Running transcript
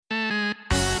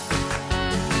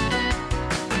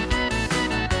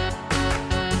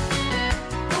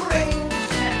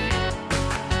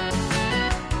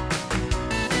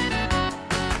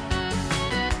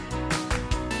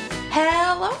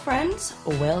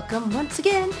friends. Welcome once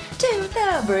again to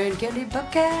the Brain Candy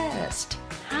Podcast.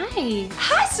 Hi.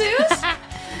 Hi, Suze.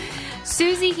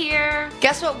 Susie here.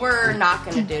 Guess what we're not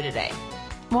going to do today?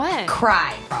 What?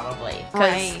 Cry, probably.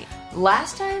 Right.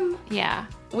 Last time Yeah.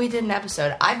 we did an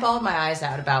episode, I bawled my eyes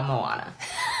out about Moana.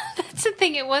 That's the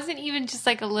thing. It wasn't even just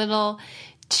like a little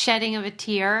shedding of a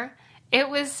tear. It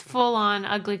was full on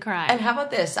ugly cry. And how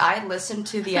about this? I listened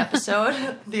to the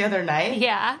episode the other night.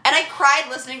 Yeah. And I cried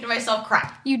listening to myself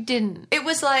cry. You didn't. It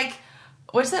was like,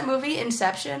 what's that movie?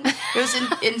 Inception? It was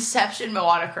Inception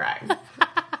Moana crying.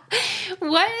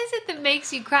 What is it that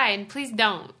makes you cry? And please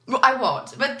don't. Well, I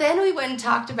won't. But then we went and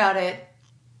talked about it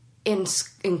in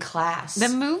class. The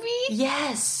movie?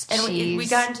 Yes. And we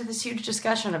got into this huge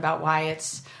discussion about why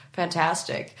it's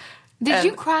fantastic. Did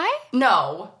you cry?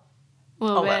 No. A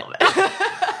little bit.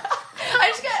 I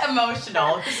just got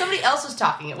emotional because somebody else was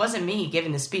talking. It wasn't me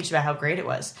giving the speech about how great it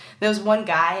was. There was one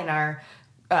guy in our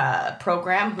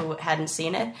program who hadn't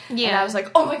seen it. Yeah. And I was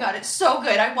like, oh my God, it's so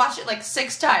good. I watched it like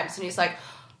 6 times. And he's like,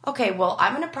 okay, well,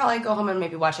 I'm going to probably go home and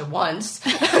maybe watch it once.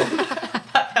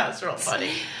 That was real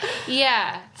funny.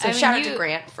 Yeah. So shout out to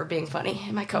Grant for being funny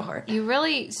in my cohort. You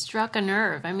really struck a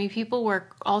nerve. I mean, people were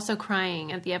also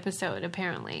crying at the episode,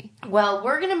 apparently. Well,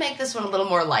 we're going to make this one a little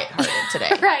more lighthearted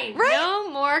today. Right. No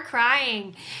more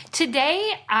crying.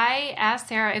 Today, I asked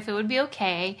Sarah if it would be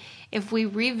okay if we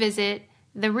revisit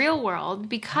the real world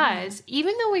because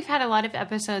even though we've had a lot of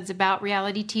episodes about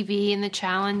reality TV and the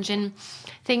challenge and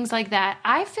things like that,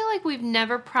 I feel like we've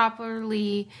never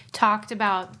properly talked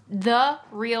about the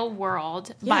real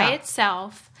world by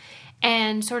itself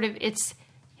and sort of its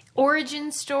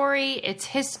origin story, its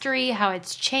history, how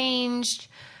it's changed,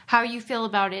 how you feel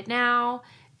about it now.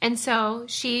 And so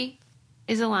she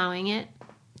is allowing it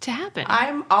to happen.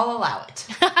 I'll allow it.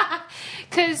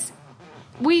 Because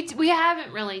we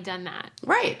haven't really done that.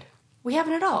 Right. We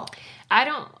haven't at all.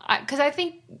 Because I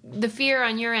think the fear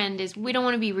on your end is we don't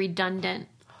want to be redundant.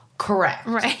 Correct.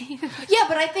 Right. Yeah,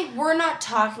 but I think we're not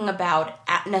talking about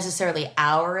necessarily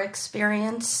our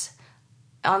experience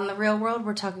on the real world.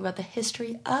 We're talking about the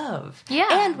history of. Yeah.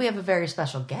 And we have a very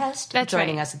special guest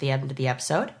joining us at the end of the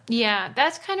episode. Yeah,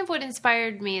 that's kind of what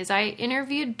inspired me is I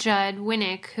interviewed Judd,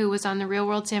 Winick, who was on The Real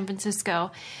World San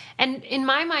Francisco. And in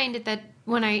my mind,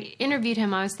 when I interviewed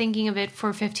him, I was thinking of it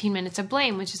for 15 Minutes of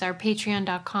Blame, which is our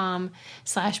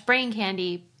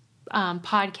patreon.com/braincandy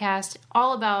podcast,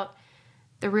 all about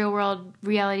the real world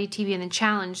reality TV and the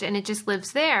challenge, and it just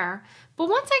lives there. But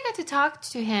once I got to talk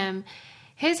to him,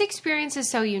 his experience is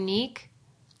so unique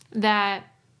that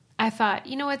I thought,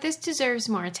 you know what, this deserves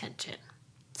more attention.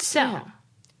 So,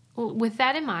 with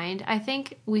that in mind, I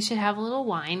think we should have a little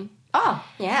wine. Oh,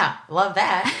 yeah. Love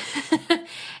that.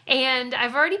 And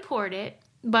I've already poured it,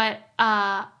 but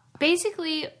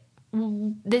basically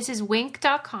this is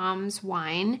Wink.com's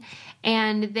wine,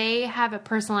 and they have a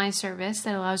personalized service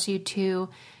that allows you to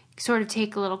sort of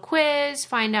take a little quiz,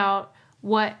 find out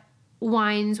what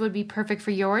wines would be perfect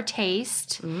for your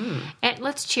taste. And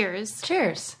let's cheers.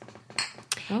 Cheers.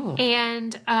 Oh.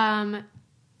 And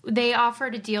they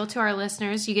offered a deal to our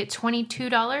listeners. You get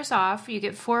 $22 off. You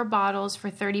get 4 bottles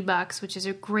for $30, which is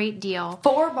a great deal.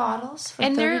 4 bottles for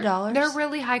 $30? They're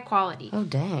really high quality. Oh,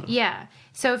 dang. Yeah.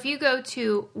 So if you go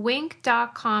to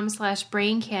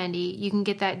wink.com/braincandy, you can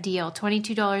get that deal.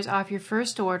 $22 off your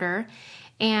first order.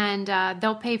 And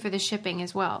they'll pay for the shipping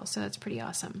as well. So that's pretty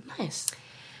awesome. Nice.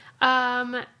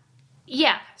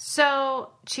 Yeah.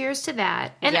 So cheers to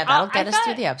that. And yeah, that'll get us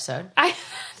through the episode.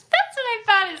 That's what I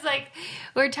thought is like,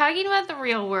 we're talking about the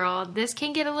real world. This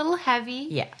can get a little heavy.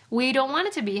 Yeah. We don't want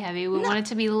it to be heavy. We want it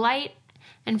to be light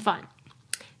and fun.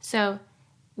 So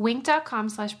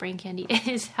wink.com/braincandy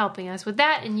is helping us with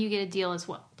that, and you get a deal as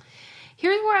well.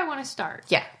 Here's where I want to start.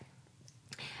 Yeah.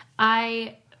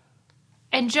 And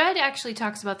Judd actually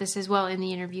talks about this as well in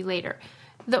the interview later.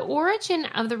 The origin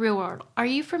of the real world. Are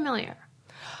you familiar?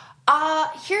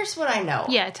 Here's what I know.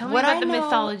 Yeah, tell me about the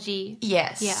mythology.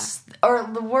 Yes. Yeah. Or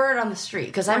the word on the street,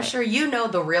 because I'm sure you know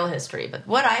the real history, but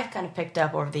what I've kind of picked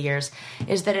up over the years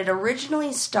is that it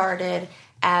originally started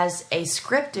as a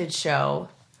scripted show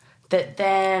that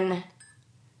then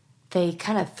they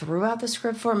kind of threw out the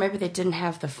script for, maybe they didn't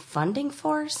have the funding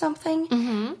for or something,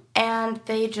 and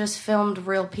they just filmed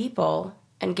real people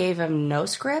and gave them no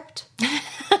script.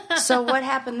 So what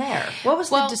happened there? What was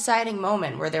the deciding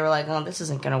moment where they were like, oh, this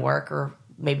isn't going to work, or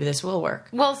maybe this will work?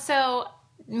 Well, so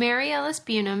Mary Ellis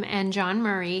Bunham and John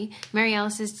Murray. Mary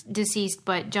Ellis is deceased,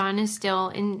 but John is still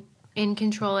in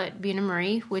control at Bunham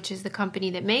Murray, which is the company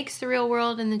that makes The Real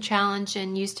World and The Challenge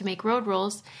and used to make Road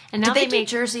Rules. And now Did they do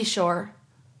Jersey Shore?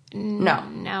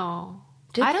 No.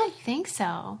 I don't think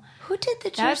so. Who did the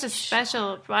That's Jersey a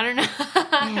special. I don't know.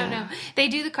 I don't know. They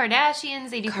do the Kardashians.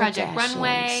 They do Project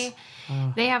Runway.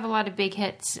 Oh. They have a lot of big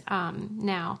hits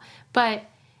now. But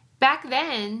back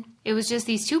then, it was just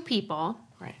these two people,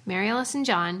 right. Mary Ellis and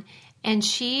John, and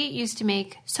she used to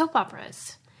make soap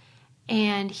operas.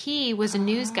 And he was a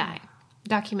news guy,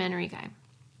 documentary guy.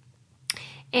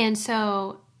 And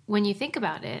so when you think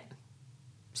about it,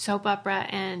 soap opera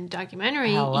and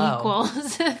documentary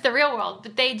equals the real world.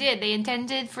 But they did. They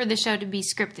intended for the show to be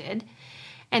scripted.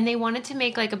 And they wanted to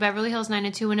make like a Beverly Hills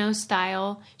 90210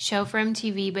 style show for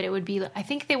MTV, but it would be, I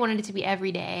think they wanted it to be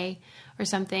every day or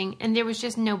something. And there was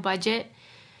just no budget,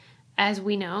 as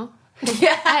we know, at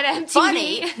MTV.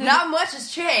 Funny. Not much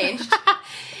has changed.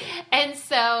 And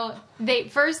so they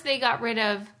got rid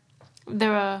of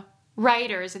the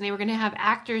writers, and they were going to have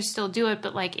actors still do it,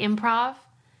 but like improv.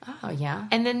 Oh, yeah.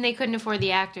 And then they couldn't afford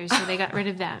the actors, so they got rid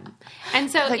of them. And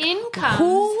so like, in comes...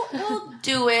 Who will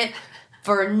do it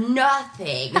for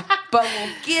nothing, but will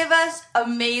give us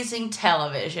amazing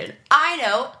television? I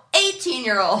know,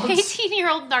 18-year-olds.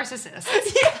 18-year-old narcissists.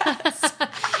 Yes.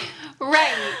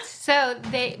 Right. So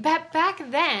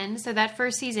back then, so that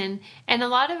first season, and a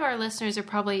lot of our listeners are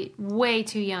probably way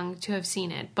too young to have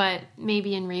seen it, but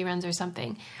maybe in reruns or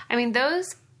something. I mean,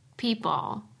 those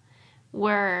people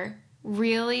were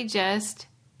really just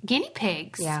guinea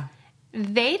pigs. Yeah.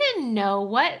 They didn't know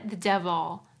what the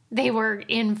devil they were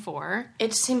in for.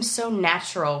 It seems so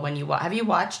natural when you watch. Have you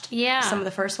watched some of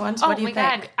the first ones? What do you think?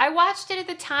 God. I watched it at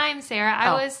the time, Sarah.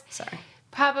 I was... Sorry.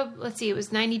 Probably, let's see, it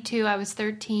was 92. I was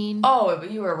 13. Oh,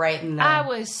 you were right in the... I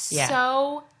was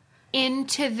so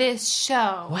into this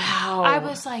show. Wow. I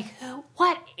was like,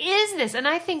 what is this? And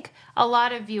I think a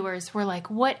lot of viewers were like,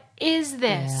 what is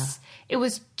this? Yeah. It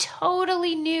was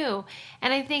totally new.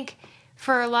 And I think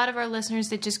for a lot of our listeners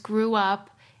that just grew up,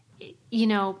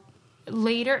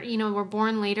 later, were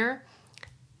born later,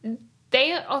 they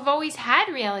have always had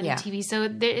reality TV, so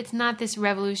it's not this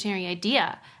revolutionary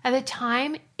idea. At the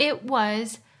time, it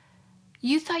was,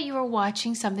 you thought you were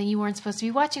watching something you weren't supposed to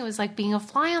be watching. It was like being a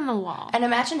fly on the wall. And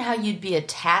imagine how you'd be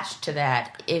attached to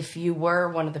that if you were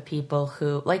one of the people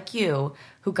who, like you,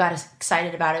 who got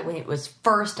excited about it when it was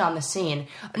first on the scene.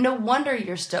 No wonder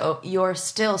you're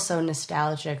still so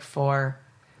nostalgic for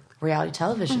reality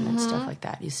television and stuff like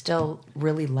that. You still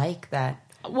really like that.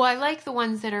 Well, I like the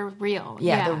ones that are real.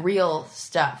 Yeah, the real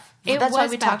stuff. That's why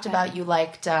we talked about you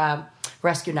liked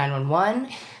Rescue 911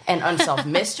 and Unsolved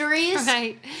Mysteries.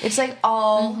 Right. It's like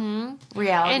all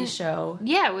reality show.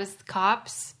 Yeah, it was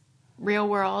cops, real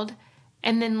world,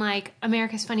 and then like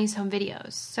America's Funniest Home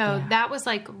Videos. So that was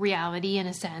like reality in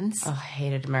a sense. Oh, I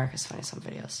hated America's Funniest Home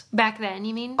Videos. Back then,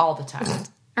 you mean? All the time.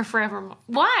 Or forevermore.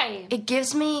 Why? It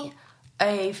gives me I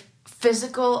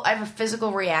have a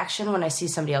physical reaction when I see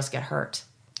somebody else get hurt.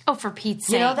 Oh, for Pete's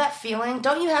sake. You know that feeling?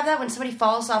 Don't you have that when somebody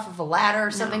falls off of a ladder or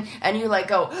something and you like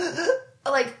go,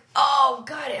 like, oh,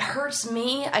 God, it hurts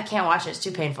me? I can't watch it. It's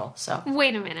too painful. So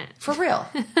wait a minute. For real.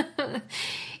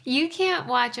 You can't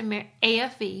watch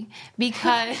AFV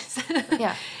because,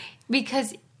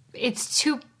 because it's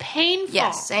too painful.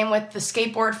 Yes, same with the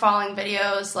skateboard falling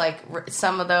videos. Like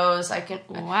some of those I can...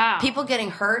 Wow. People getting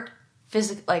hurt,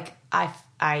 physically, like I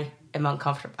am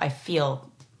uncomfortable. I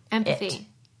feel empathy. It.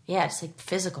 Yeah, it's like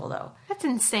physical though. That's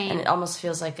insane. And it almost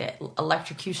feels like an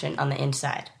electrocution on the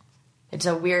inside. It's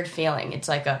a weird feeling. It's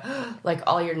like like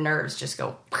all your nerves just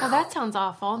go. Oh, that sounds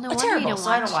awful. No wonder terrible. You don't so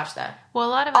watch. I don't watch that. Well,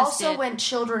 a lot of us also did. When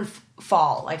children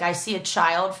fall, like I see a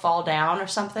child fall down or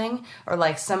something, or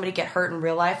like somebody get hurt in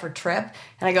real life or trip,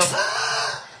 and I go,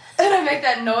 and I make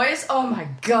that noise. Oh my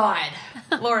God,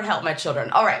 Lord help my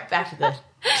children. All right, back to the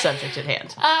subject at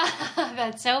hand.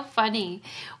 That's so funny.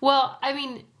 Well, I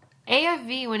mean,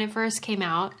 AFV, when it first came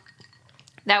out,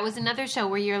 that was another show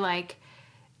where you're like,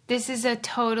 this is a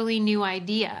totally new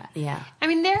idea. Yeah. I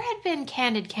mean, there had been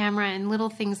Candid Camera and little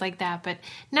things like that, but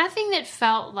nothing that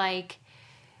felt like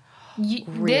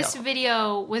this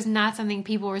video was not something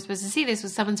people were supposed to see. This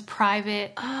was someone's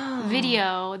private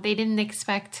video. They didn't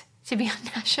expect to be on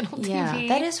national TV. Yeah,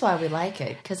 that is why we like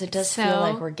it, because it does feel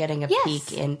like we're getting a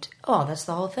peek into... Oh, that's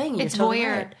the whole thing. You're totally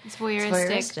right. It's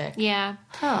voyeuristic. Yeah.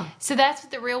 Huh. So that's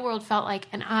what the real world felt like.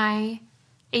 And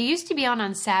it used to be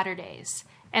on Saturdays,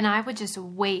 and I would just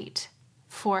wait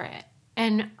for it.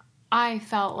 And I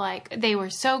felt like they were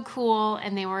so cool,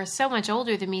 and they were so much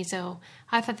older than me, so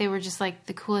I thought they were just like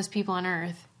the coolest people on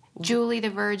earth. Julie the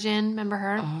Virgin, remember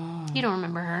her? Oh. You don't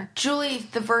remember her. Julie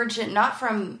the Virgin, not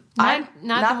from... Not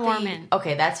the Mormon.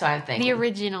 Okay, that's what I'm thinking. The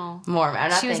original. Mormon.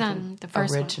 I'm not she was on the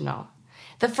first original. One.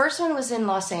 The first one was in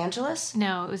Los Angeles?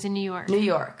 No, it was in New York. New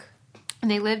York. And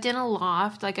they lived in a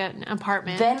loft, like an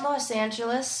apartment. Then Los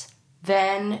Angeles,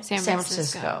 then San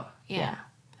Francisco. Yeah.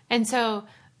 And so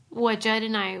what Judd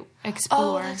and I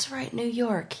explored. Oh, that's right. New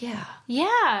York. Yeah.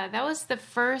 Yeah. That was the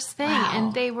first thing. Wow.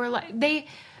 And they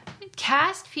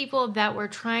cast people that were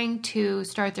trying to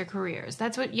start their careers.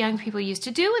 That's what young people used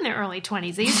to do in their early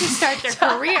 20s. They used to start their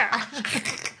career.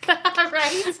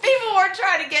 Right? People were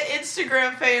trying to get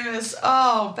Instagram famous.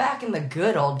 Oh, back in the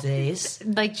good old days.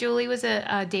 Like Julie was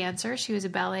a dancer. She was a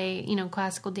ballet,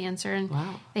 classical dancer. And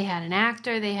They had an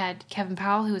actor. They had Kevin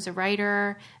Powell, who was a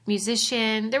writer,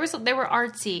 musician. They were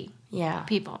artsy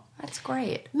people. That's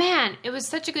great. Man, it was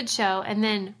such a good show. And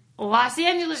then Los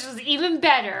Angeles was even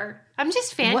better. I'm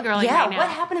just fangirling right now. What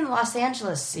happened in the Los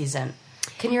Angeles season?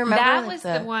 Can you remember? That was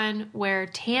the one where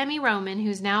Tammy Roman,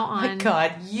 who's now on... Oh my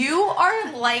God, you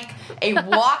are like a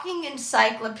walking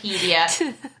encyclopedia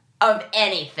of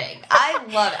anything. I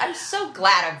love it. I'm so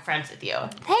glad I'm friends with you.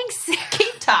 Thanks.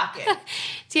 Keep talking.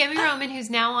 Tammy Roman,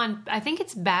 who's now on, I think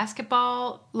it's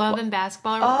Basketball, Love and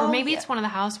Basketball, or maybe it's one of the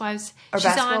Housewives. Or she's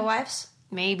Basketball Wives?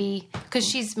 Maybe, because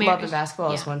she's married. Love and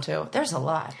Basketball is one too. There's a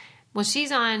lot. Well,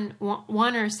 she's on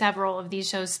one or several of these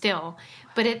shows still.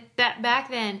 But back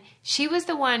then, she was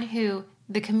the one who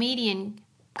the comedian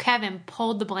Kevin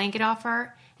pulled the blanket off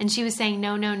her, and she was saying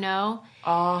no, no, no.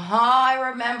 I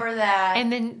remember that.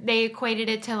 And then they equated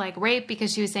it to like rape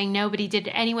because she was saying no, but he did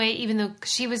it anyway, even though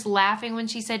she was laughing when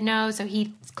she said no. So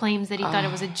he claims that he thought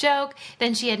it was a joke.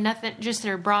 Then she had nothing, just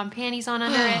her bra and panties on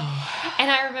under it.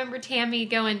 And I remember Tammy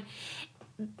going,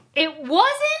 "It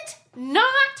wasn't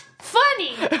not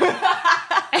funny."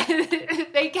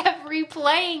 They kept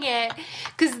replaying it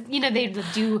because they'd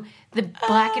do the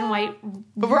black and white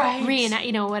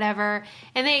whatever,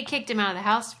 and they kicked him out of the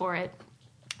house for it.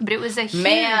 But it was a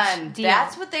huge deal.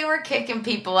 That's what they were kicking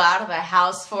people out of a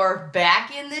house for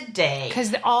back in the day.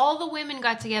 Because all the women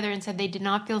got together and said they did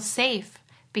not feel safe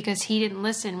because he didn't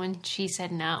listen when she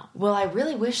said no. Well, I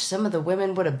really wish some of the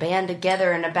women would have band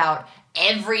together in about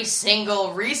every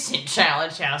single recent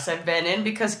challenge house I've been in,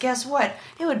 because guess what?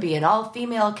 It would be an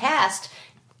all-female cast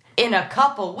in a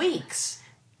couple weeks.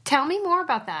 Tell me more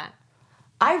about that.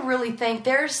 I really think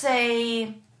there's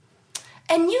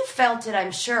and you felt it,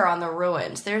 I'm sure, on the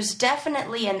ruins. There's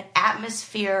definitely an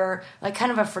atmosphere, like kind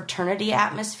of a fraternity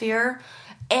atmosphere,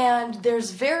 and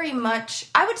there's very much,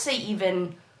 I would say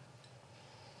even,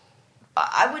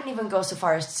 I wouldn't even go so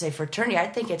far as to say fraternity. I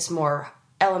think it's more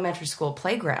elementary school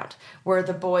playground, where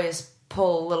the boys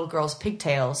pull little girls'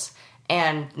 pigtails,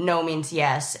 and no means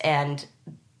yes, and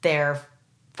they're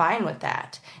fine with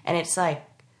that. And it's like,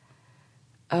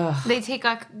 they take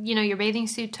off, your bathing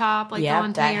suit top, like yeah, go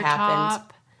until your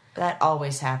top. That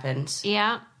always happens.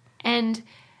 Yeah. And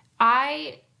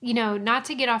I, not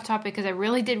to get off topic because I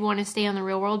really did want to stay on the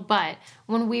real world, but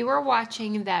when we were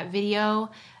watching that video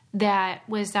that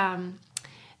was the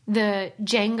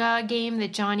Jenga game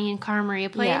that Johnny and Cara Maria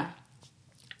played,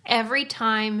 every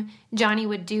time Johnny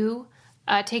would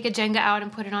take a Jenga out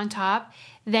and put it on top,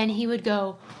 then he would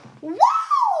go, "Woo!"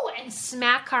 and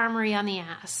smack Cara Maria on the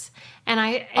ass. And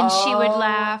she would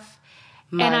laugh.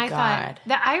 And I thought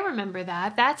that I remember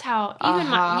that. That's how even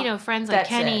my friends like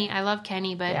Kenny, I love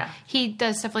Kenny, but he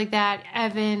does stuff like that.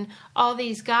 Evan, all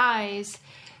these guys,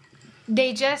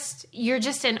 you're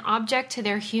just an object to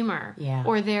their humor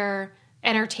or their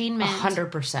entertainment.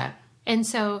 100%. And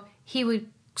so he would.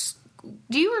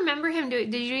 Do you remember him doing?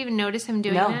 Did you even notice him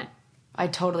doing that? I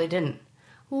totally didn't.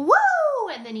 Woo!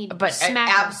 And then he'd smack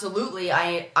him. Absolutely,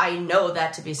 I know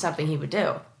that to be something he would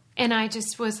do. And I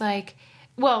just was like,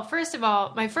 well, first of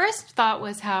all, my first thought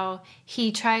was how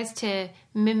he tries to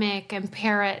mimic and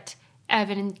parrot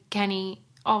Evan and Kenny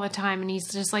all the time, and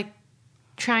he's just like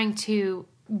trying to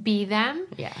be them.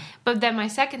 Yeah. But then my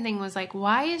second thing was like,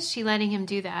 why is she letting him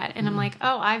do that? And I'm like,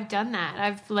 oh, I've done that.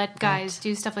 I've let guys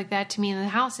do stuff like that to me in the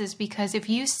houses, because if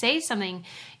you say something,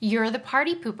 you're the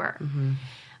party pooper. Mm-hmm.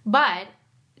 But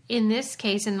in this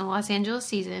case, in the Los Angeles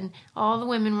season, all the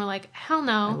women were like, hell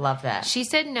no. I love that. She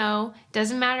said no.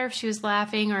 Doesn't matter if she was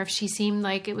laughing or if she seemed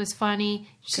like it was funny.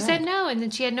 She said no, and then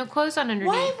she had no clothes on underneath.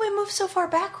 Why have we moved so far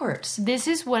backwards? This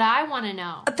is what I want to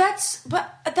know. But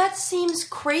that seems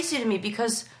crazy to me,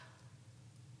 because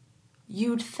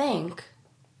you'd think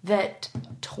that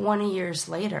 20 years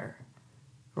later,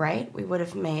 right, we would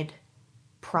have made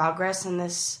progress in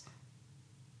this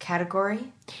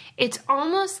category. It's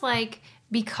almost like,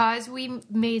 because we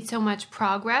made so much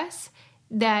progress,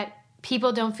 that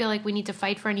people don't feel like we need to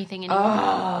fight for anything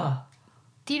anymore.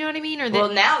 Do you know what I mean?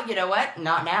 Well, now, you know what?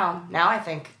 Not now. Now I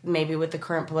think maybe with the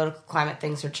current political climate,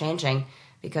 things are changing,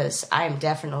 because I am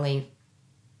definitely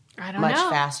much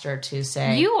faster to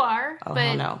say. You are, oh,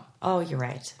 but no. Oh, you're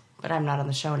right. but I'm not on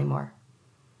the show anymore.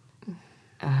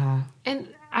 And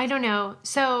I don't know.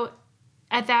 So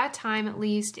at that time, at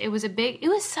least, it was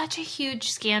such a huge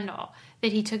scandal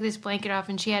that he took this blanket off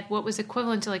and she had what was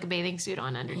equivalent to like a bathing suit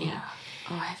on underneath. Yeah.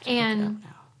 Oh, I have to look it up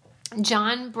now.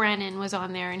 John Brennan was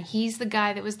on there, and he's the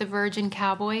guy that was the virgin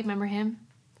cowboy. Remember him?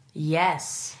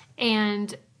 Yes.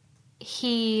 And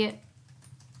he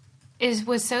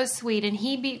was so sweet, and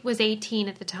he was 18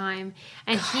 at the time,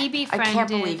 and he befriended... I can't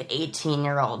believe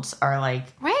 18-year-olds are like...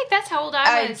 Right, that's how old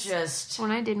I was just...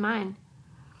 when I did mine.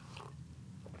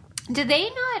 Did they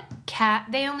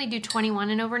not they only do 21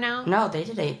 and over now? No, they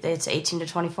did it's 18 to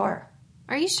 24.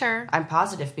 Are you sure? I'm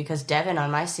positive, because Devin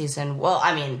on my season... Well,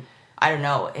 I mean, I don't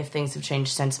know if things have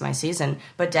changed since my season,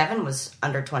 but Devin was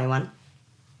under 21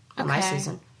 on my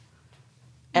season.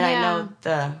 And I know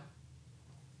the...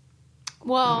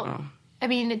 Well, I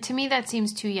mean, to me that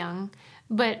seems too young,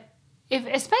 but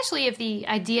especially if the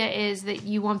idea is that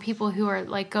you want people who are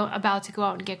like about to go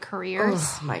out and get careers.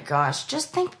 Oh my gosh!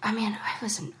 Just think. I mean, I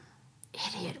was an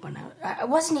idiot when I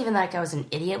wasn't even like I was an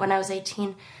idiot when I was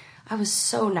 18. I was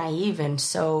so naive and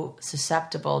so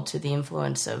susceptible to the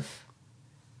influence of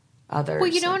others.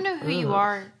 Well, you don't know who you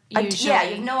are. Usually. Yeah,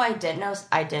 you have no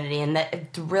identity, and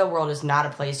that the real world is not a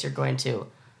place you're going to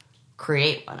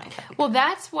create one, I think. Well,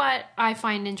 that's what I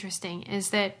find interesting is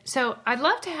that, so I'd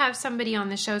love to have somebody on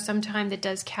the show sometime that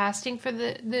does casting for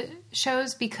the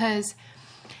shows, because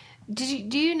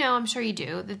do you know, I'm sure you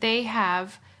do, that they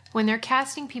have, when they're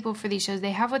casting people for these shows,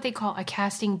 they have what they call a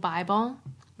casting Bible.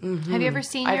 Mm-hmm. Have you ever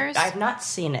seen yours? I've not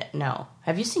seen it, no.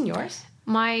 Have you seen yours?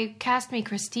 My castmate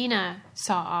Christina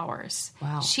saw ours.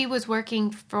 Wow. She was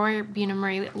working for Buna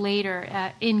Marie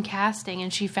later in casting,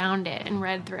 and she found it and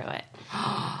read through it.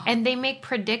 And they make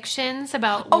predictions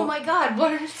about... Oh my God,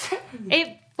 what is it?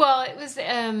 It was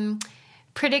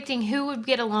predicting who would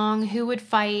get along, who would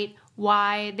fight,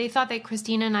 why. They thought that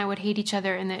Christina and I would hate each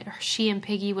other and that she and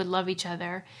Piggy would love each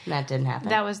other. That didn't happen.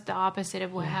 That was the opposite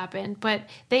of what happened. But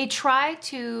they try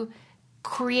to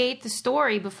create the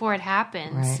story before it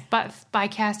happens, but by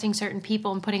casting certain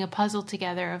people and putting a puzzle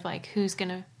together of like who's going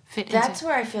to fit into. That's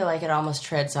where I feel like it almost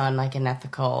treads on like an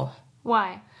ethical...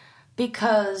 Why?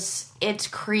 Because it's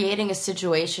creating a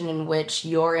situation in which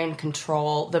you're in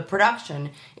control, the production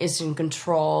is in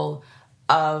control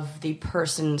of the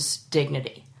person's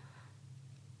dignity.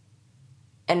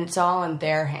 And it's all in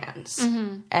their hands.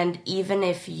 Mm-hmm. And even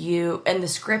if and the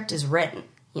script is written,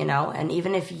 you know, and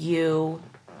even if you...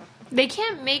 They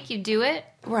can't make you do it.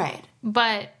 Right.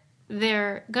 But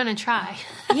they're going to try.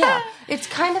 Yeah. It's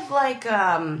kind of like...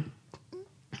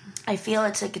 I feel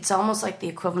it's almost like the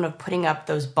equivalent of putting up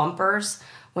those bumpers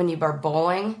when you are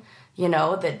bowling, you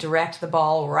know, that direct the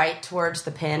ball right towards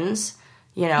the pins.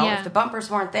 You know, if the bumpers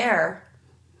weren't there,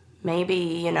 maybe,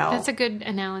 you know. That's a good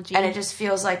analogy. And it just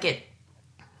feels like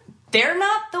they're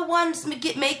not the ones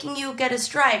making you get a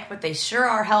strike, but they sure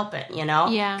are helping, you know?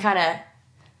 Yeah. Kind of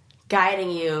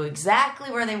guiding you exactly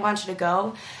where they want you to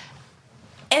go.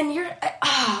 And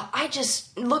I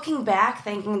just, looking back,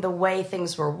 thinking the way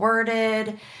things were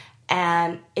worded...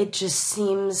 And it just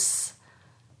seems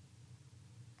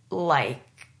like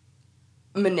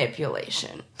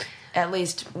manipulation. At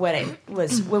least when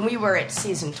we were at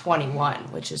season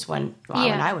 21, which is when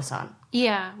I was on.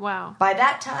 Yeah, wow. By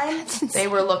that time, they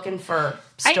were looking for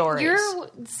stories.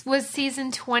 Yours was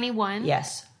season 21?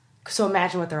 Yes. So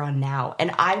imagine what they're on now.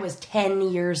 And I was 10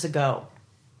 years ago.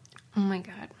 Oh my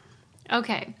God.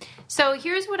 Okay. So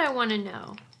here's what I want to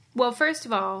know. Well, first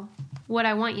of all, what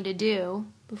I want you to do...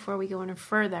 before we go any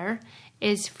further,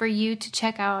 is for you to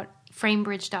check out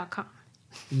framebridge.com.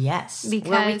 Yes,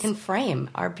 where we can frame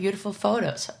our beautiful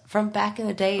photos from back in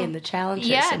the day in the challenges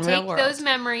and real world. Take those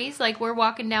memories, like we're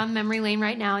walking down memory lane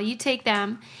right now. You take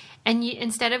them, and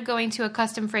instead of going to a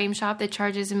custom frame shop that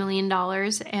charges $1 million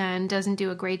and doesn't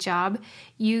do a great job,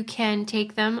 you can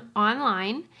take them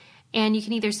online, and you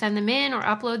can either send them in or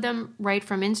upload them right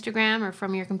from Instagram or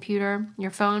from your computer,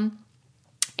 your phone,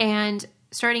 and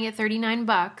starting at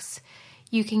 $39,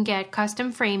 you can get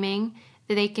custom framing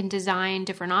that they can design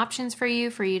different options for you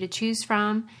to choose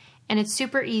from. And it's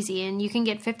super easy. And you can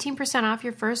get 15% off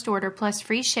your first order plus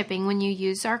free shipping when you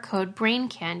use our code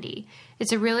BRAINCANDY.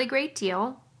 It's a really great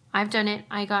deal. I've done it.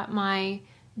 I got my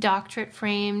doctorate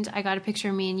framed. I got a picture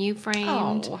of me and you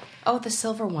framed. Oh, the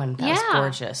silver one. That was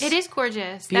gorgeous. It is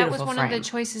gorgeous. Beautiful that was one frame. of the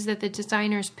choices that the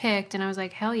designers picked, and I was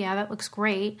like, hell yeah, that looks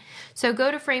great. So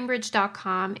go to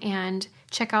framebridge.com and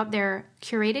check out their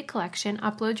curated collection,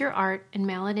 upload your art, and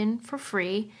mail it in for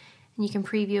free, and you can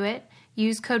preview it.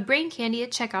 Use code BRAINCANDY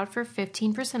at checkout for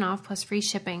 15% off plus free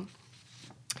shipping.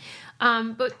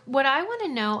 But what I want to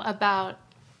know about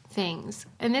things.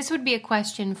 And this would be a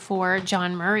question for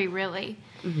John Murray, really.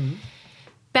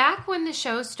 Back when the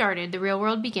show started, The Real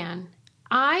World began,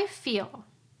 I feel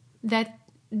that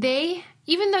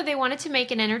even though they wanted to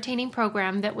make an entertaining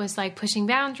program that was like pushing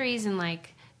boundaries and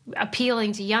like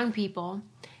appealing to young people,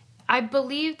 I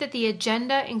believe that the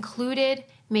agenda included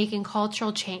making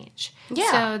cultural change.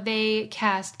 Yeah. So they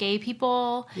cast gay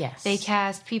people. Yes. They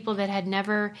cast people that had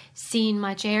never seen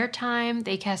much airtime.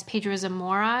 They cast Pedro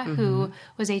Zamora, who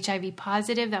was HIV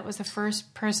positive. That was the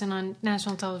first person on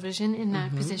national television in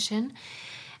that position.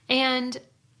 And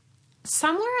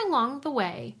somewhere along the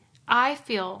way, I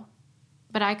feel,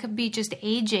 but I could be just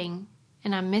aging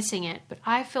and I'm missing it, but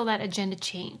I feel that agenda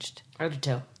changed. I do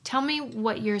too. Tell me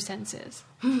what your sense is.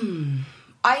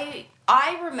 I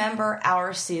remember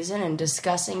our season and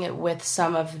discussing it with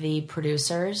some of the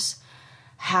producers,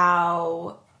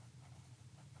 how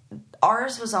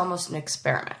ours was almost an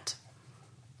experiment.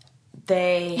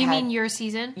 You mean your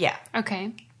season? Yeah.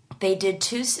 Okay. They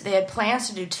had plans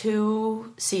to do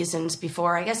 2 seasons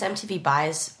before, I guess MTV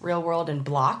buys Real World in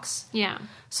blocks. Yeah.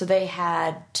 So they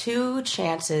had 2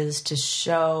 chances to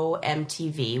show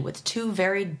MTV with 2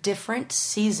 very different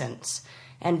seasons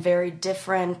and very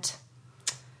different,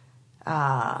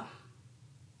 I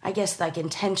guess, like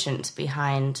intentions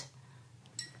behind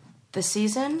the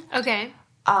season. Okay.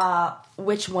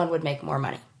 Which one would make more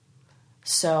money?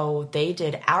 So they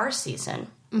did our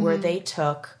season where they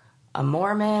took a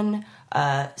Mormon,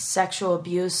 a sexual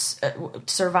abuse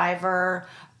survivor,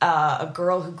 a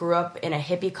girl who grew up in a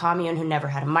hippie commune who never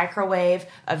had a microwave,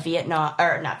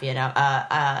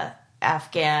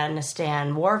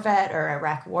 Afghanistan war vet or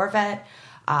Iraq war vet,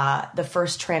 the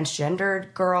first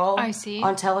transgendered girl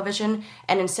on television.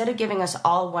 And instead of giving us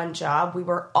all one job, we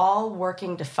were all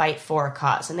working to fight for a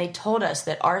cause. And they told us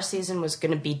that our season was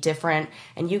going to be different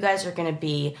and you guys are going to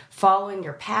be following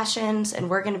your passions and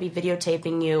we're going to be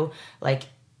videotaping you, like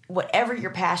whatever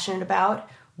you're passionate about.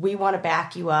 We want to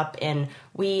back you up. And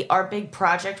our big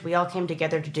project, we all came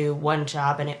together to do one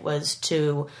job, and it was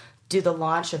to do the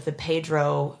launch of the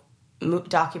Pedro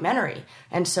documentary.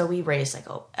 And so we raised like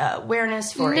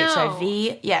awareness for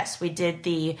HIV. Yes, we did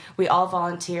we all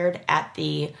volunteered at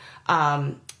the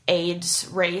AIDS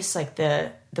race, like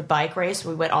the bike race.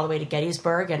 We went all the way to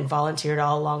Gettysburg and volunteered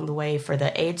all along the way for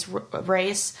the AIDS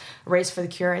race for the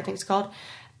cure, I think it's called.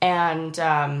 And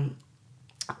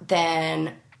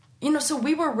then, so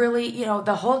we were really,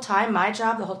 the whole time,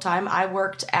 I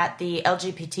worked at the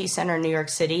LGBT Center in New York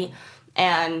City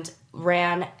and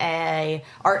ran a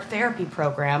art therapy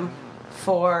program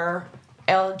for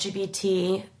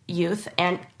LGBT youth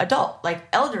and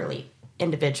elderly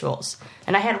individuals.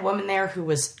 And I had a woman there who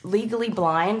was legally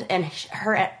blind, and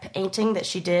her painting that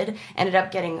she did ended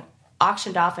up getting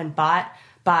auctioned off and bought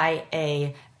by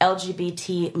a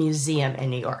LGBT museum in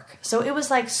New York. So it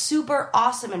was like super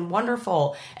awesome and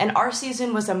wonderful. And our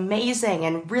season was amazing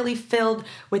and really filled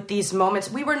with these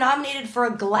moments. We were nominated for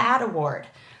a GLAAD award.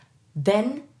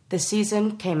 Then the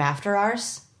season came after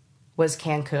ours was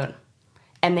Cancun.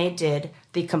 And they did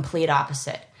the complete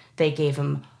opposite. They gave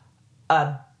him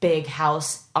a big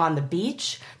house on the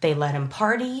beach. They let him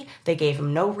party. They gave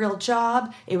him no real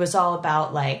job. It was all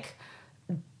about like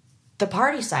the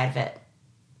party side of it.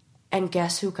 And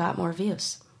guess who got more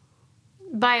views?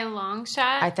 By a long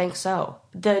shot? I think so.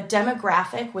 The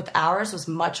demographic with ours was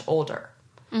much older.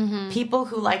 Mm-hmm. People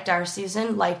who liked our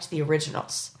season liked the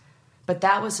originals. But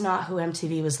that was not who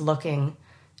MTV was looking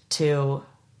to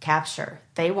capture.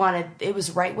 It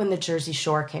was right when the Jersey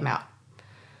Shore came out.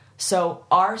 So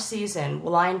our season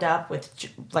lined up with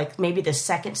like maybe the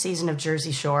second season of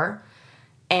Jersey Shore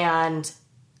and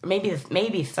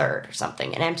maybe third or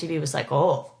something. And MTV was like,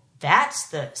 oh,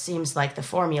 seems like the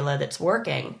formula that's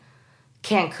working.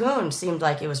 Cancun seemed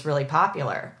like it was really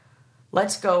popular.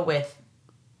 Let's go with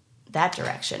that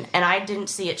direction. And I didn't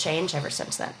see it change ever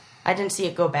since then. I didn't see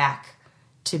it go back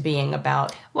to being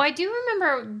about... Well, I do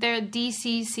remember their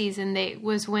DC season.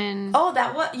 Was when... Oh,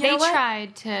 that was... They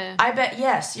tried to... I bet,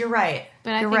 yes, you're right.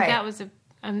 But I think that was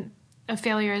a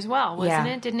failure as well, wasn't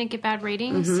it? Didn't it get bad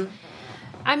ratings? Mm-hmm.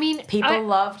 I mean... People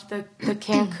loved the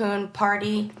Cancun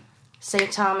party...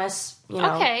 St. Thomas,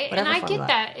 Okay, and I get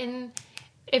that. And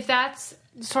if that's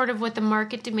sort of what the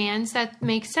market demands, that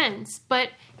makes sense. But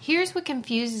here's what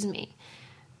confuses me.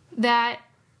 That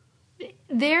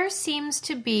there seems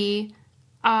to be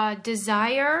a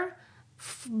desire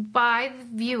by the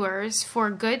viewers for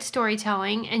good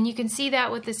storytelling, and you can see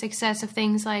that with the success of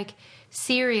things like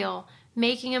Serial,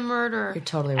 Making a Murderer, You're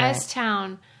totally right.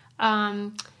 S-Town,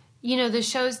 the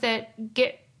shows that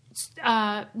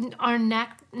are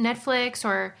Netflix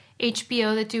or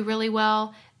HBO that do really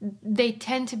well. they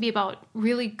tend to be about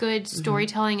really good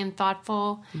storytelling and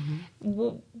thoughtful.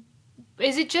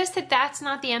 Is it just that that's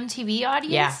not the MTV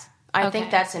audience? Yeah. I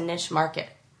think that's a niche market.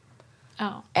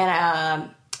 Oh.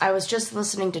 And I was just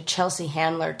listening to Chelsea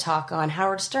Handler talk on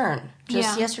Howard Stern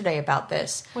just yesterday about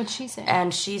this. What'd she say?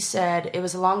 And she said it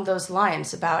was along those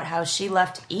lines about how she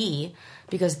left E!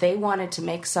 Because they wanted to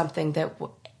make something that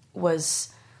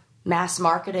was mass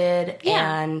marketed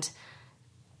and...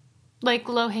 Like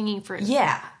low-hanging fruit.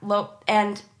 Yeah.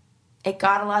 And it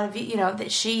got a lot of...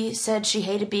 that she said she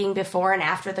hated being before and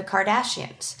after the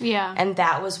Kardashians. Yeah. And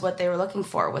that was what they were looking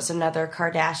for, was another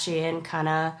Kardashian kind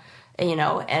of...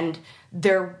 and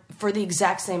for the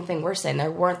exact same thing we're saying,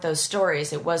 there weren't those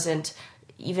stories. It wasn't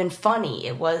even funny.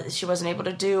 She wasn't able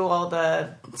to do all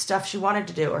the stuff she wanted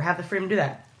to do or have the freedom to do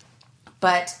that.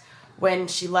 But when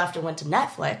she left and went to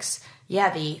Netflix,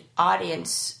 the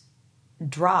audience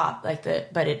dropped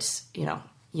but it's,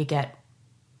 you get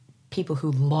people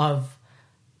who love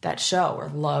that show or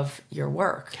love your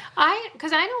work.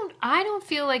 Because I don't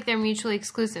feel like they're mutually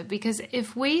exclusive, because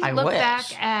if we look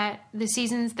back at the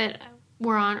seasons that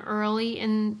were on early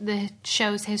in the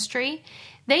show's history,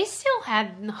 they still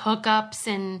had hookups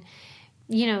and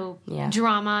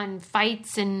drama and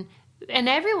fights and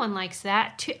everyone likes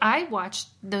that too. I watch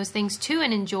those things too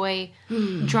and enjoy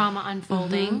drama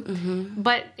unfolding,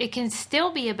 but it can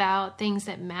still be about things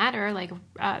that matter.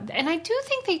 And I do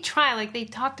think they try. Like they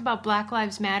talked about Black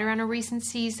Lives Matter on a recent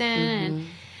season, and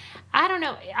I don't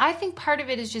know. I think part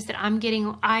of it is just that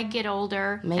I get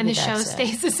older, and the show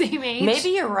stays the same age. Maybe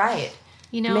you're right.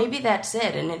 Maybe that's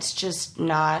it, and it's just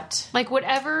not like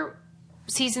whatever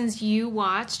seasons you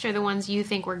watched are the ones you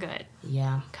think were good.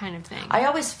 Yeah. Kind of thing. I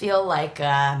always feel like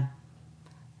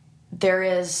there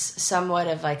is somewhat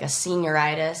of like a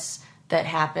senioritis that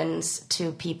happens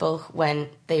to people when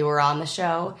they were on the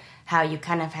show. How you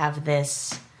kind of have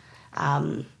this,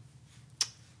 I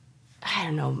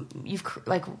don't know, you've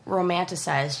like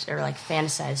romanticized or like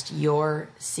fantasized your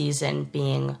season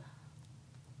being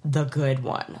the good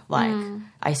one. Like,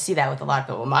 I see that with a lot of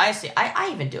people. I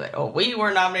even do it. Oh, we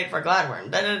were nominated for Gladwin.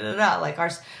 Da, da, da, da. Like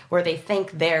ours, where they think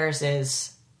theirs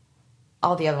is,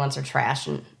 all the other ones are trash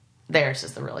and theirs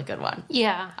is the really good one.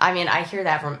 Yeah. I mean, I hear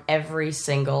that from every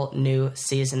single new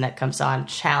season that comes on,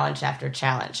 challenge after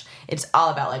challenge. It's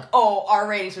all about like, oh, our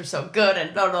ratings are so good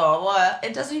and blah, blah, blah.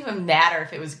 It doesn't even matter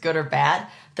if it was good or bad.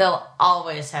 They'll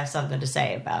always have something to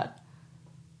say about.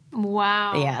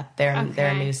 Wow. Yeah,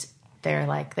 their news. They're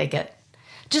like, they get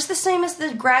just the same as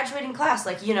the graduating class.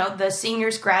 Like, the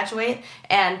seniors graduate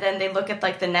and then they look at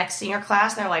like the next senior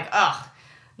class and they're like, oh,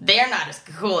 they're not as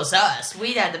cool as us.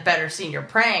 We had the better senior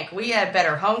prank. We had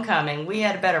better homecoming. We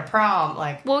had a better prom.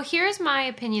 Like, well, here's my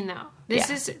opinion though.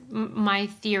 This is my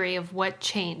theory of what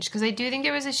changed, because I do think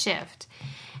there was a shift.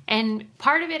 And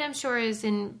part of it, I'm sure, is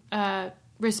in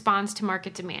response to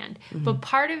market demand. But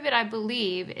part of it, I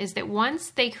believe, is that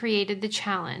once they created the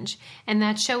challenge and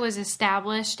that show was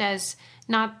established as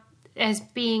not as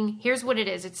being, here's what it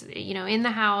is. It's, in the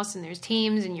house and there's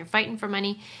teams and you're fighting for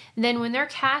money. Then when they're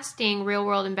casting Real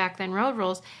World and back then Road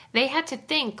Rules, they had to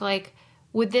think like,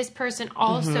 would this person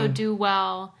also do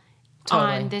well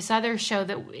on this other show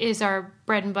that is our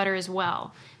bread and butter as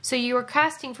well? So you were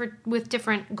casting with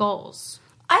different goals.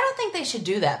 I don't think they should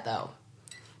do that though.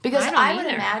 Because I would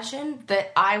imagine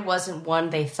that I wasn't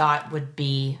one they thought would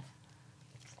be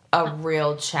a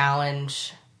real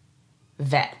challenge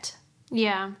vet.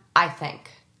 Yeah. I think.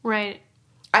 Right.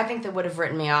 I think they would have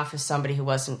written me off as somebody who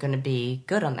wasn't going to be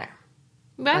good on there.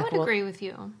 But I would agree with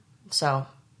you. So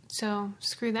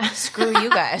screw that. Screw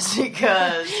you guys,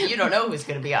 because you don't know who's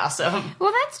going to be awesome.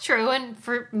 Well, that's true. And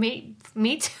for me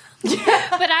too.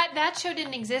 But that show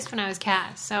didn't exist when I was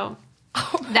cast, so...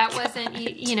 that wasn't,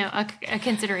 a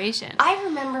consideration. I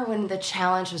remember when the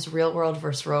challenge was Real World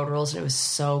versus Road Rules, and it was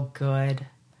so good.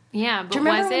 Yeah, but do you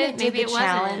remember was it? Maybe it wasn't.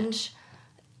 Challenge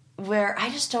where I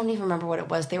just don't even remember what it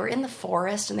was. They were in the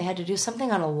forest, and they had to do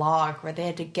something on a log where they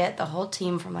had to get the whole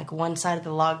team from like one side of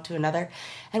the log to another.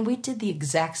 And we did the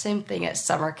exact same thing at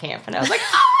summer camp, and I was like,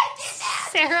 oh, I did that!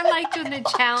 Sarah liked when the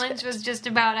challenge was just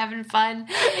about having fun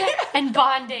and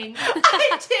bonding.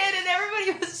 I did, and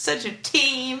everybody was such a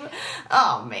team.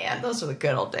 Oh, man, those were the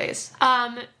good old days.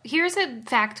 Here's a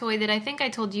factoid that I think I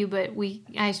told you, but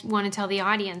I want to tell the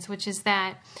audience, which is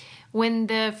that when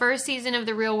the first season of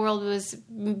The Real World was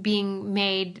being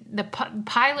made, the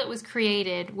pilot was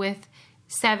created with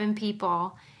 7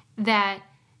 people that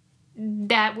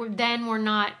were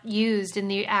not used in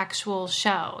the actual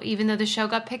show. Even though the show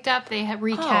got picked up, they had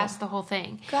recast the whole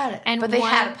thing. Got it. But they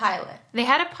had a pilot. They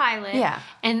had a pilot. Yeah.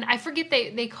 And I forget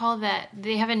they call that,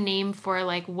 they have a name for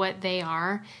like what they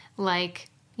are. Like,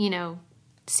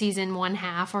 season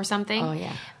 1/2 or something. Oh,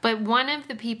 yeah. But one of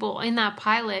the people in that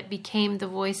pilot became the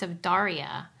voice of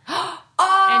Daria. Oh,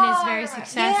 and is very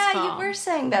successful. Yeah, you were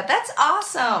saying that. That's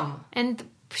awesome. And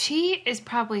she is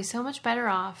probably so much better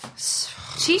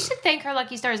off. She should thank her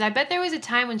lucky stars. I bet there was a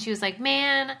time when she was like,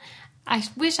 man, I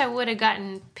wish I would have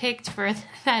gotten picked for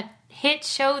that hit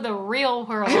show, The Real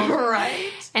World.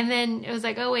 Right. And then it was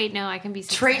like, oh, wait, no, I can be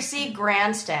successful. Tracy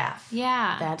Grandstaff.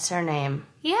 Yeah. That's her name.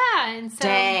 Yeah. And so,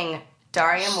 dang.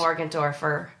 Daria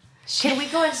Morgendorfer. Can we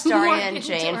go as Daria and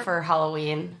Jane for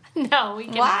Halloween? No, we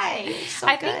can't. Why? So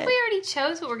I think we already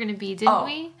chose what we're going to be, didn't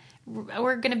we?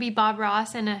 We're going to be Bob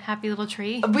Ross and a happy little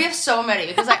tree. We have so many,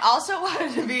 because I also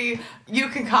wanted to be You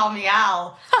Can Call Me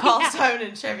Al, Paul Simon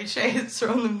and Chevy Chase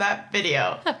from that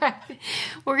video. Right.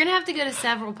 We're going to have to go to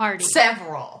several parties.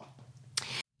 Several.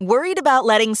 Worried about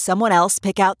letting someone else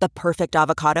pick out the perfect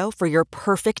avocado for your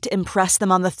perfect impress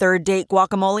them on the third date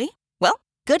guacamole? Well,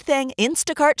 good thing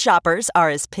Instacart shoppers are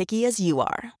as picky as you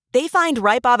are. They find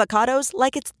ripe avocados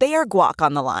like it's their guac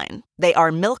on the line. They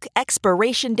are milk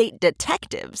expiration date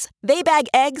detectives. They bag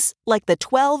eggs like the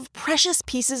 12 precious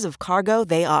pieces of cargo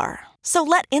they are. So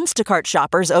let Instacart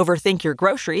shoppers overthink your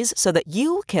groceries so that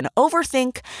you can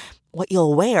overthink what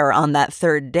you'll wear on that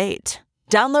third date.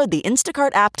 Download the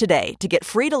Instacart app today to get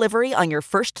free delivery on your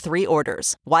first 3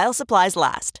 orders, while supplies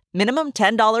last. Minimum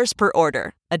 $10 per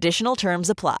order. Additional terms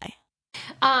apply.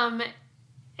 And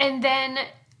then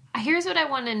here's what I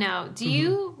want to know. Do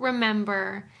you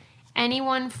remember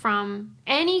anyone from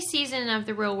any season of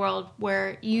The Real World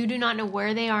where you do not know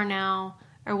where they are now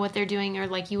or what they're doing, or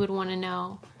like you would want to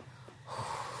know?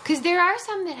 Because there are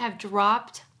some that have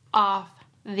dropped off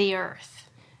the earth.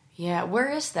 Yeah,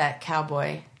 where is that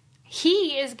cowboy?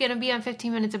 He is going to be on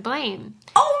 15 Minutes of Blame.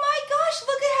 Oh my gosh,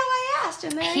 look at how I asked.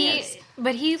 And there he is.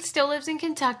 But he still lives in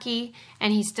Kentucky,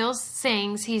 and he still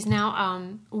sings. He's now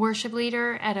worship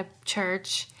leader at a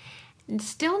church.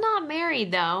 Still not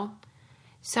married, though.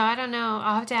 So I don't know.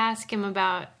 I'll have to ask him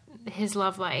about his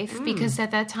love life, because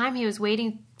at that time he was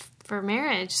waiting for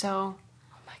marriage. So,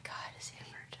 oh my God, is he a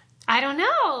virgin? I don't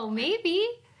know. Maybe.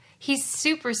 He's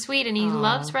super sweet, and he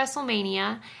loves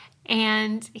WrestleMania.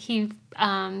 And he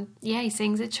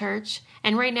sings at church.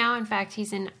 And right now, in fact,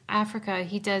 he's in Africa.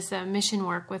 He does mission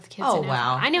work with kids in Africa.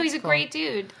 Wow. I know, he's a great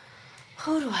dude.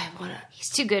 Who do I want to... He's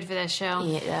too good for that show.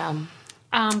 Yeah.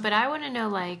 But I want to know,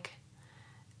 like,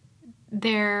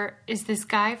 there is this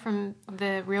guy from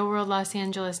the Real World Los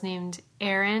Angeles named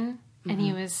Aaron, and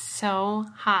he was so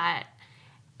hot.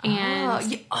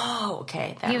 And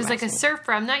okay. He was like a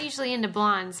surfer. I'm not usually into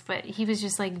blondes, but he was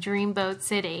just like Dreamboat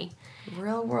City.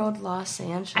 Real World Los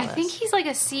Angeles. I think he's like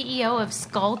a CEO of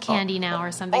Skull Candy now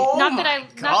or something. Oh not that I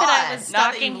was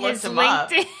stalking his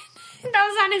LinkedIn. That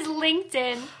was on his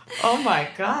LinkedIn. Oh my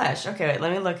gosh. Okay, wait,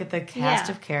 let me look at the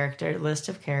list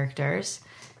of characters.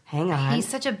 Hang on. He's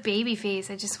such a baby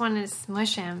face. I just wanted to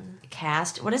smush him.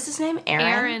 Cast. What is his name? Aaron?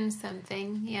 Aaron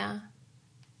something, yeah.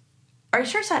 Are you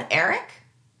sure it's not Eric?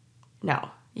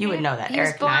 No. You would know that. He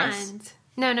Eric was blonde. Nice.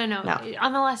 No.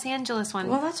 On the Los Angeles one.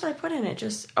 Well, that's what I put in it.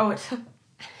 It's... Sarah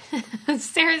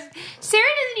doesn't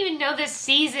even know the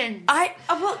seasons.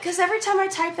 Because every time I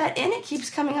type that in, it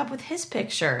keeps coming up with his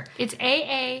picture. It's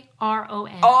Aaron.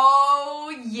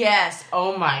 Oh, yes.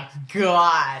 Oh, my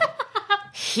God.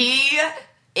 He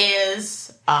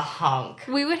is a hunk.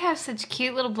 We would have such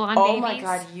cute little blonde babies. Oh, my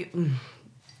God.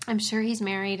 I'm sure he's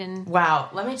married and... Wow.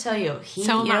 Let me tell you. You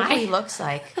know what he looks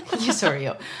like? So are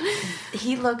you.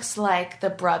 He looks like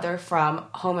the brother from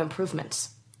Home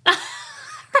Improvements.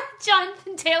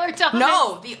 Jonathan Taylor Thomas.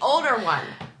 No, the older one.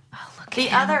 Oh, look the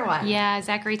other one. Yeah,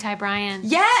 Zachary Ty Bryan.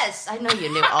 Yes! I know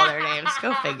you knew all their names.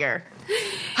 Go figure.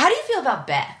 How do you feel about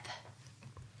Beth?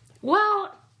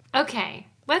 Well, okay.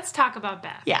 Let's talk about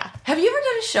Beth. Yeah. Have you ever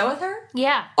done a show with her?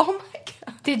 Yeah. Oh my God.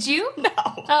 Did you? No.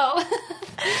 Oh.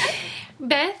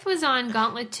 Beth was on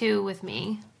Gauntlet 2 with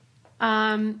me.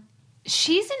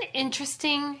 She's an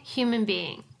interesting human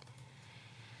being.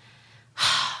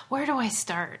 Where do I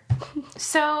start?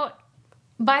 So,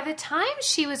 by the time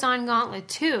she was on Gauntlet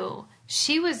 2,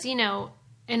 she was, an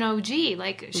OG.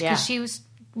 Because she was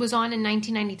on in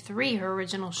 1993, her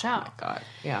original show. Oh, my God.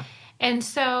 Yeah. And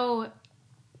so...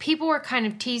 people were kind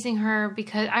of teasing her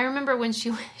because I remember when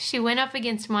she went up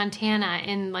against Montana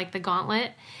in like the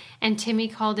gauntlet, and Timmy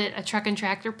called it a truck and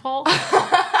tractor pull.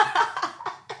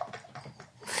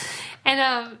 And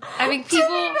I mean, people.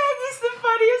 Timmy Meg is the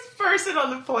funniest person on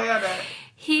the planet.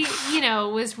 He,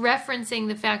 was referencing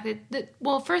the fact that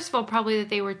well, first of all, probably that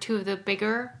they were two of the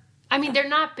bigger. I mean, they're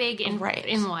not big in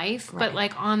life, but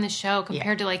like on the show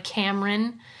compared to like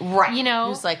Cameron, right?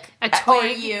 Who's like a twig. Or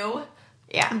you,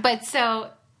 yeah. But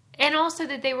so. and also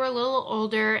that they were a little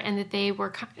older and that they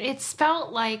were, it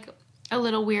felt like a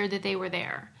little weird that they were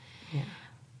there. Yeah.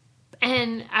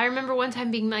 And I remember one time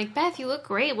being like, Beth, you look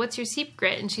great. What's your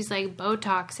secret? And she's like,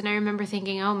 Botox. And I remember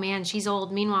thinking, oh man, she's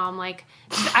old. Meanwhile, I'm like,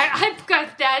 I've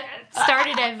got that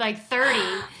started at like 30.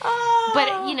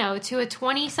 But, you know, to a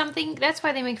 20-something, that's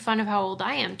why they make fun of how old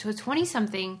I am. To a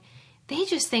 20-something, they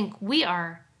just think we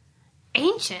are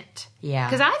ancient. Yeah.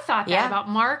 Because I thought that about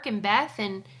Mark and Beth.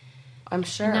 And I'm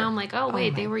sure. And now I'm like, oh,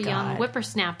 wait, they were God. young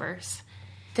whippersnappers.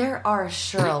 There are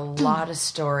sure a lot of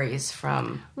stories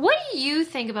from... What do you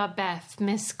think about Beth,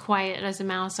 Miss Quiet as a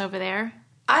Mouse over there?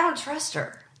 I don't trust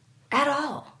her at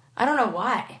all. I don't know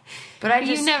why. But I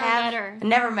just You never met her.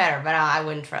 Never met her, but I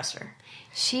wouldn't trust her.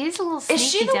 She's a little sneaky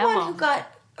Is she the devil. one who got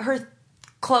her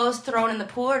clothes thrown in the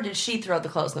pool, or did she throw the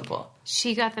clothes in the pool?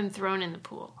 She got them thrown in the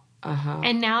pool. Uh-huh.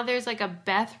 And now there's like a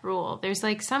Beth rule. There's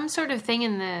like some sort of thing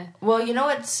in the... Well, you know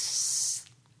what's...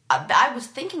 I was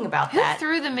thinking about that. Who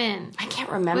threw them in? I can't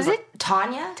remember. Was it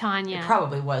Tanya? Tanya. It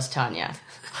probably was Tanya.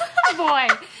 Boy.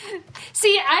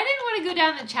 See, I didn't want to go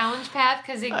down the challenge path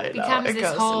because it becomes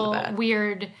this whole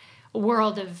weird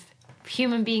world of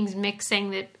human beings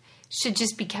mixing that should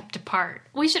just be kept apart.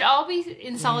 We should all be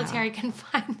in solitary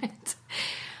confinement.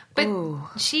 But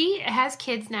she has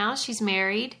kids now. She's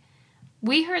married.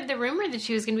 We heard the rumor that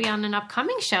she was going to be on an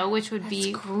upcoming show, which would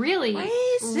be really,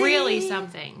 really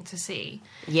something to see.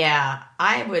 Yeah,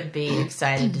 I would be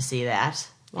excited to see that.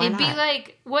 Why It'd not? be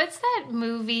like, what's that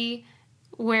movie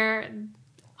where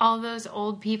all those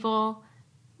old people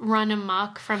run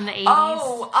amok from the 80s?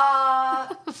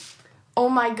 Oh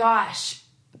my gosh.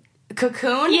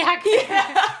 Cocoon? Yeah.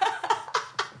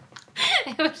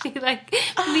 It would be like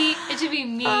me. It should be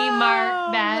me,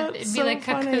 Mark, Beth. It'd be like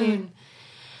Cocoon.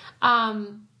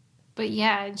 But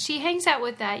yeah, and she hangs out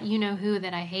with that you-know-who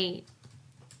that I hate.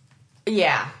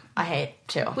 Yeah, I hate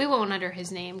too. We won't utter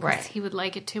his name because Right. he would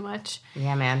like it too much.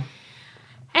 Yeah, man.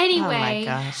 Anyway, Oh my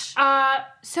gosh.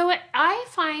 So I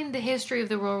find the history of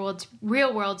the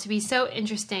real world to be so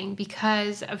interesting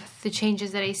because of the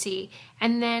changes that I see.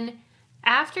 And then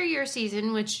after your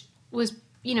season, which was,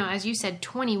 you know, as you said,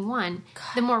 21,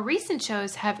 the more recent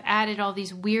shows have added all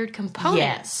these weird components.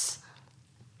 Yes.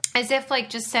 As if like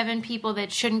just 7 people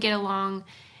that shouldn't get along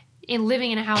in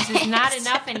living in a house is not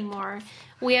enough anymore.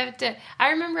 We have to...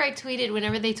 I remember I tweeted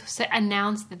whenever they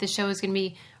announced that the show was going to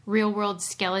be Real World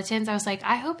Skeletons. I was like,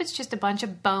 I hope it's just a bunch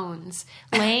of bones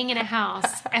laying in a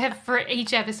house for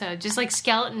each episode. Just like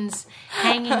skeletons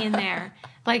hanging in there.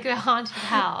 Like a haunted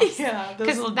house. Yeah,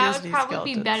 because that would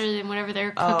probably be better than whatever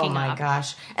they're cooking up. Oh my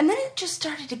gosh. And then it just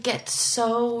started to get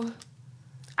so...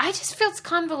 I just feel it's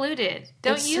convoluted.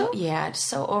 Don't you? Yeah, it's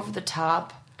so over the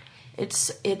top.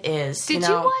 It is. Did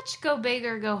you watch Go Big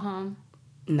or Go Home?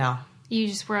 No. You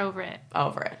just were over it.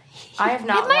 Over it. I have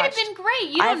not It might have been great.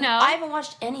 You don't know. I haven't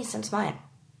watched any since mine.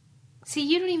 See,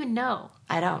 you don't even know.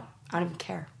 I don't even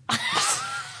care.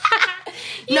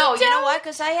 You know what?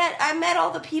 Because I met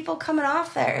all the people coming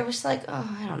off there. It was like,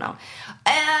 oh, I don't know.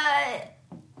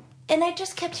 And I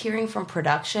just kept hearing from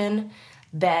production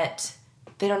that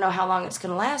they don't know how long it's going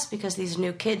to last because these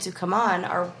new kids who come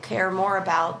on care more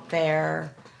about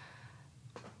their...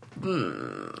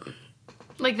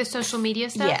 Like the social media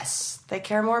stuff? Yes. They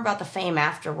care more about the fame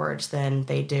afterwards than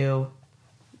they do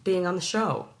being on the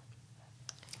show.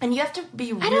 And you have to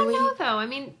be really... I don't know, though. I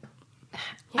mean,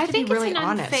 I think it's really an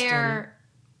unfair...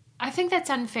 I think that's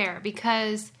unfair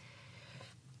because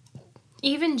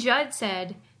even Judd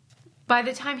said by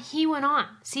the time he went on,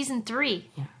 season 3,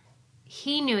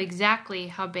 he knew exactly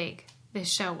how big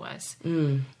this show was.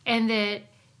 And that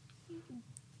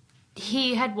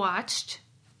he had watched,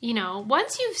 you know,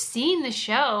 once you've seen the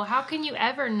show, how can you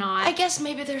ever not... I guess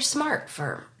maybe they're smart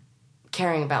for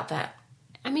caring about that.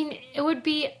 I mean, it would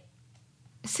be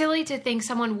silly to think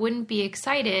someone wouldn't be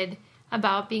excited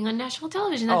about being on national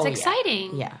television. That's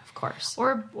exciting. Yeah, of course.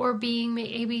 Or being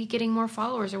maybe getting more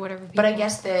followers or whatever. But I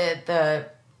guess the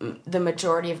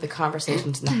majority of the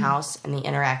conversations in the house and the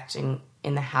interacting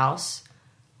in the house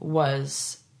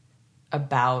was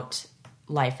about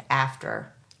life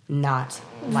after, not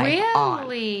life on.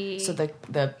 Really? So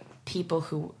the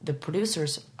people the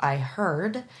producers I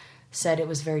heard said it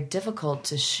was very difficult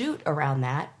to shoot around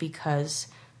that because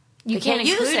you they can't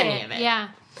use include any of it. Yeah.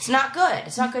 It's not good.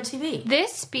 It's not good TV.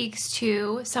 This speaks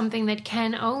to something that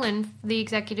Ken Olin, the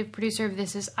executive producer of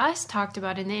This Is Us, talked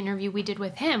about in the interview we did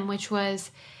with him, which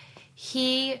was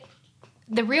the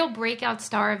real breakout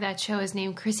star of that show is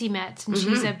named Chrissy Metz, and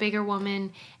she's a bigger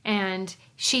woman, and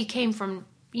she came from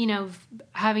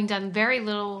having done very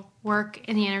little work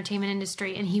in the entertainment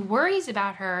industry, and he worries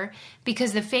about her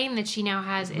because the fame that she now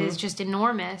has is just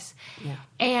enormous. Yeah.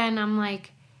 And I'm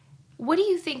like, what do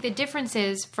you think the difference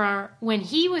is for when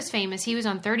he was famous? He was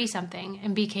on 30-something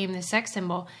and became the sex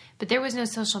symbol, but there was no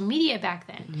social media back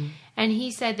then. Mm-hmm. And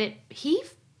he said that he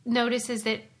notices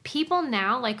that people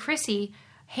now, like Chrissy,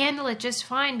 handle it just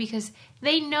fine because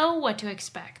they know what to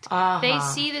expect. They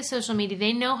see the social media.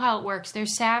 They know how it works. They're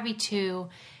savvy to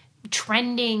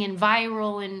trending and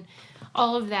viral and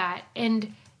all of that.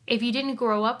 And if you didn't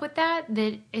grow up with that,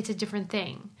 then it's a different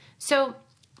thing. So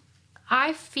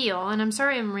I feel, and I'm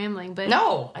sorry I'm rambling, but...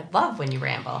 No, I love when you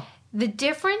ramble. The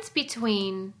difference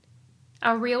between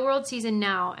a Real World season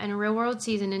now and a Real World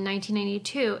season in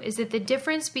 1992 is that the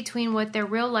difference between what their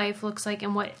real life looks like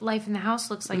and what life in the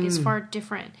house looks like is far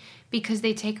different because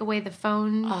they take away the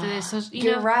phone.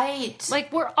 You're right.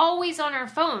 Like, we're always on our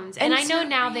phones. And I know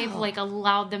now they've, like,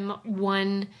 allowed them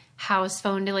one house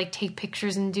phone to, like, take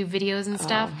pictures and do videos and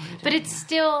stuff. But it's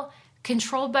still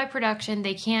controlled by production.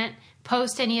 They can't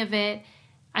post any of it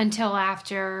until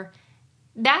after.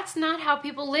 That's not how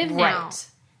people live now.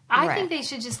 I think they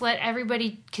should just let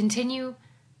everybody continue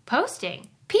posting.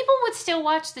 People would still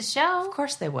watch the show. Of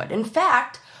course they would. In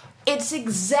fact, it's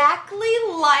exactly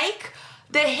like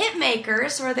the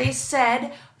Hitmakers where they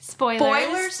said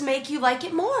spoilers make you like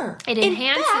it more. It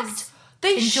enhances In fact,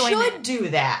 they enjoyment. should do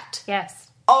that. Yes.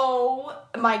 Oh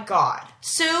my God.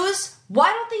 Suze,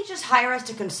 why don't they just hire us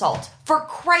to consult? For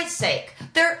Christ's sake.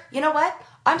 You know what?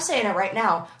 I'm saying it right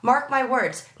now. Mark my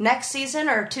words. Next season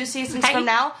or 2 seasons from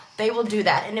now, they will do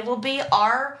that. And it will be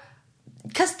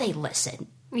because they listen.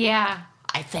 Yeah.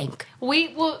 I think.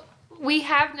 We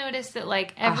have noticed that,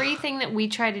 like, everything that we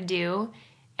try to do,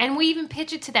 and we even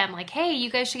pitch it to them, like, hey,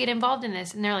 you guys should get involved in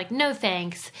this. And they're like, no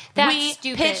thanks. That's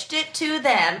stupid. We pitched it to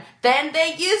them. Then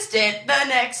they used it the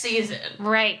next season.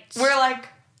 Right. We're like,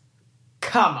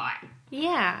 come on.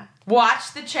 Yeah.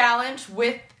 Watch the challenge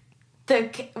with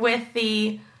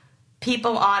the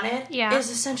people on it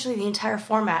is essentially the entire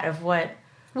format of what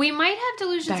we might have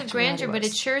delusions of grandeur, but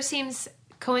it sure seems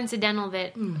coincidental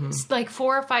that like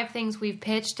 4 or 5 things we've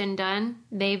pitched and done,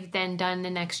 they've then done the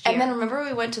next year. And then remember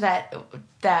we went to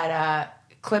that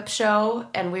clip show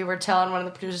and we were telling one of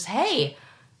the producers, hey,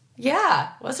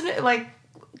 wasn't it like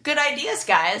good ideas,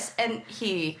 guys? And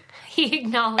he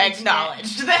acknowledged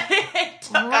that he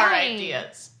took our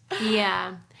ideas.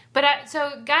 Yeah. But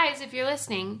so, guys, if you're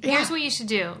listening, here's what you should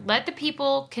do. Let the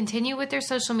people continue with their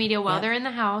social media while they're in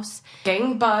the house.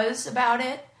 Getting buzz about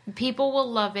it. People will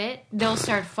love it. They'll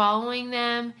start following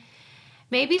them.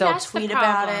 Maybe they'll that's tweet the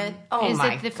problem. About it. Oh, is my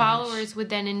that the gosh. followers would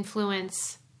then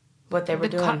influence what they were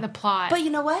doing. The plot. But you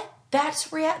know what? That's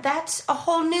a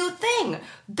whole new thing.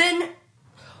 Then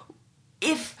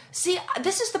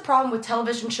this is the problem with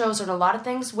television shows and a lot of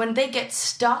things. When they get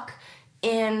stuck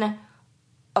in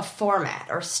a format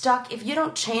or stuck, if you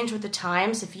don't change with the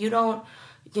times, if you don't,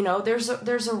 there's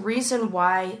a reason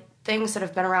why things that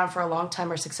have been around for a long time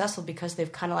are successful because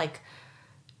they've kind of like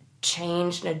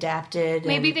changed and adapted.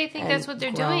 Maybe they think that's what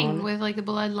they're doing with like the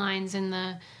bloodlines and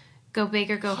the go big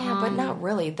or go home. Yeah, but not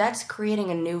really. That's creating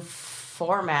a new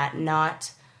format,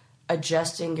 not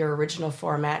adjusting your original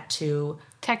format to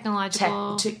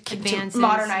technological advances. To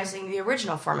modernizing the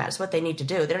original format is what they need to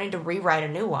do. They don't need to rewrite a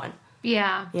new one.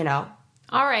 Yeah.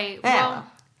 All right. Yeah. Well,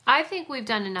 I think we've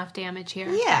done enough damage here.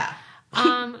 Yeah.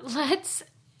 Let's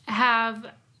have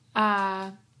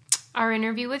our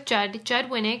interview with Judd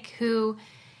Winick, who,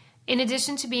 in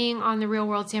addition to being on The Real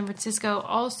World San Francisco,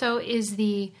 also is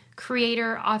the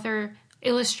creator, author,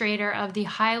 illustrator of the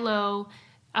High-Low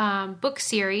book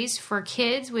series for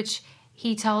kids, which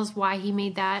he tells why he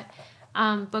made that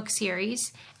book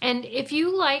series. And if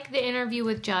you like the interview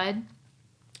with Judd,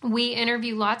 we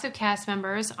interview lots of cast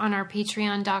members on our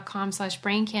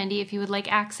patreon.com/braincandy. If you would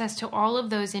like access to all of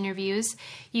those interviews,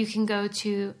 you can go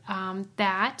to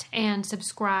that and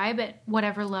subscribe at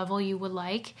whatever level you would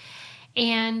like.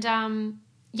 And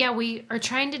we are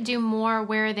trying to do more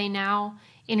Where Are They Now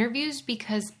interviews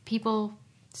because people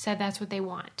said that's what they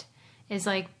want. Is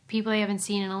like people they haven't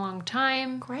seen in a long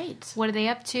time. Great. What are they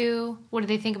up to? What do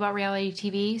they think about reality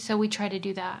TV? So we try to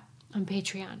do that on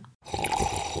Patreon.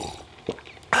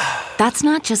 That's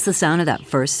not just the sound of that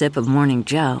first sip of Morning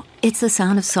Joe. It's the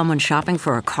sound of someone shopping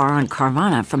for a car on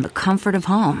Carvana from the comfort of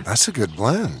home. That's a good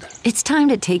blend. It's time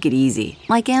to take it easy,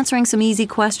 like answering some easy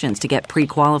questions to get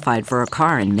pre-qualified for a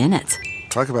car in minutes.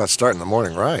 Talk about starting the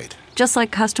morning right. Just like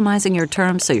customizing your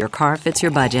terms so your car fits your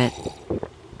budget.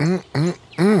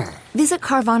 Visit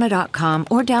Carvana.com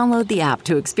or download the app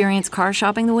to experience car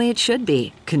shopping the way it should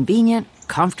be. Convenient,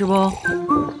 comfortable.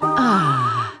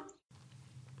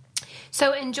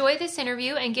 So enjoy this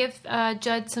interview and give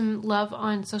Judd some love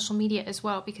on social media as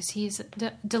well, because he's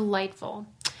delightful.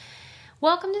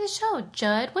 Welcome to the show,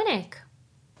 Judd Winick.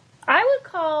 I would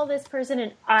call this person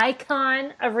an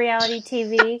icon of reality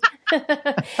TV,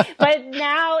 but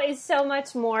now is so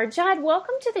much more. Judd,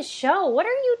 welcome to the show. What are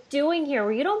you doing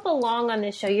here? You don't belong on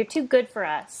this show. You're too good for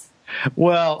us.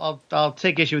 Well, I'll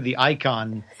take issue with the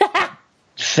icon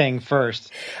thing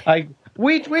first.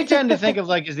 We tend to think of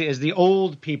like as the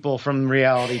old people from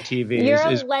reality TV. You're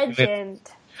a legend.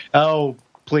 Oh,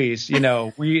 please,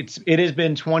 it has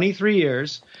been 23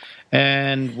 years.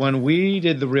 And when we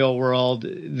did The Real World,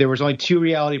 there was only 2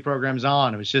 reality programs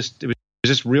on. It was just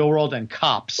Real World and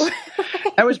Cops. Right.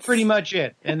 That was pretty much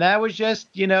it. And that was just,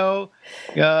 guys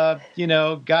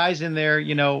in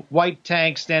their, white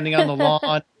tanks standing on the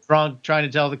lawn, drunk, trying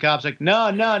to tell the cops, like,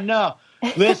 no.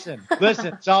 Listen,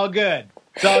 it's all good.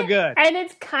 It's all good. And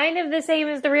it's kind of the same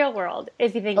as The Real World,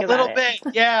 if you think about it. A little bit,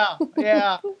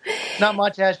 yeah. Not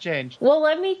much has changed. Well,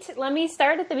 let me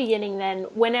start at the beginning then.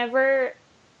 Whenever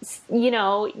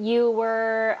you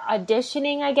were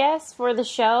auditioning, I guess, for the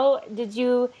show, did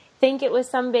you think it was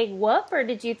some big whoop, or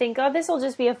did you think, oh, this will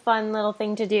just be a fun little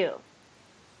thing to do?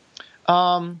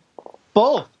 Both.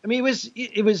 I mean,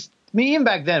 it was even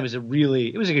back then, it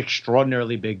was an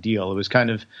extraordinarily big deal. It was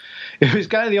kind of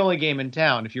the only game in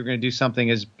town if you were going to do something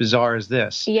as bizarre as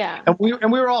this. Yeah. And we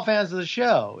were all fans of the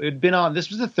show. It had been on. This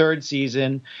was the 3rd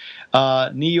season.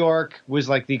 New York was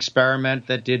like the experiment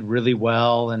that did really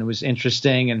well, and it was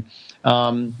interesting, and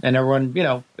everyone,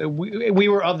 we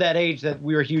were of that age that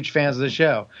we were huge fans of the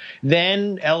show.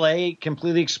 Then LA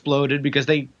completely exploded because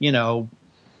they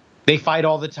fight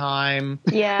all the time.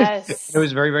 Yes. It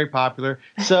was very, very popular.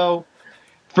 So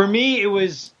for me, it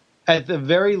was, at the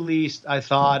very least, I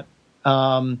thought,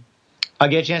 I'll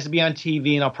get a chance to be on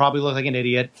TV and I'll probably look like an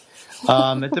idiot.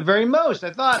 At the very most,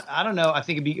 I thought, I don't know, I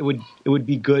think it would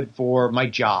be good for my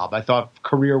job. I thought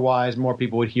career-wise, more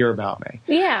people would hear about me.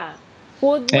 Yeah.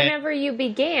 Well, whenever you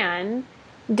began,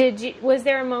 was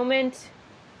there a moment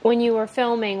when you were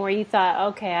filming where you thought,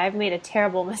 okay, I've made a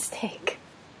terrible mistake?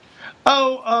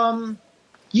 Oh,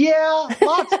 yeah,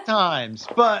 lots of times,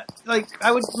 but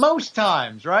most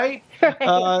times, right?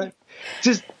 Right.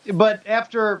 But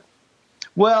after,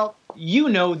 well,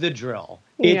 the drill.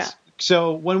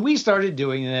 So when we started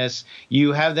doing this,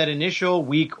 you have that initial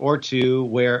week or two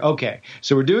where, okay,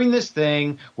 so we're doing this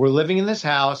thing, we're living in this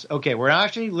house. Okay, we're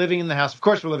actually living in the house. Of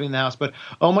course we're living in the house, but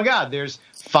oh my God, there's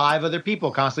 5 other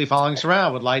people constantly following us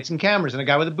around with lights and cameras and a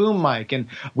guy with a boom mic, and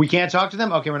we can't talk to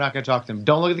them. Okay, we're not going to talk to them.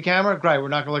 Don't look at the camera. Great, we're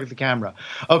not going to look at the camera.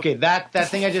 Okay, that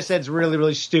thing I just said is really,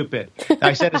 really stupid.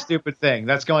 I said a stupid thing.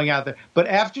 That's going out there. But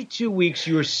after 2 weeks,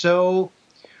 you were so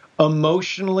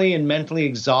emotionally and mentally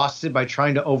exhausted by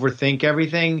trying to overthink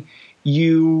everything,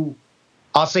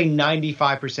 I'll say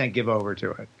 95% give over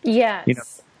to it.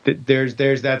 Yes.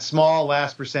 There's that small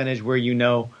last percentage where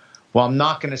well, I'm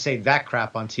not going to say that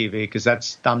crap on TV because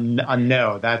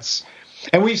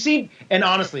and we've seen, and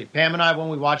honestly, Pam and I, when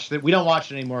we watched it, we don't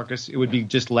watch it anymore because it would be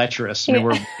just lecherous. I mean,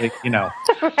 we're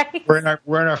right. we're in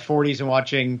our 40s and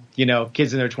watching,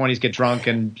 kids in their 20s get drunk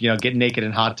and, get naked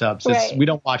in hot tubs. Right. We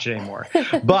don't watch it anymore.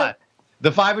 But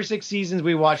the 5 or 6 seasons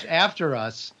we watched after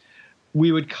us,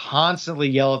 we would constantly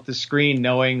yell at the screen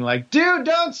knowing like, dude,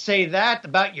 don't say that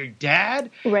about your dad.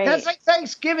 Right. That's like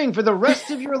Thanksgiving for the rest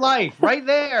of your life right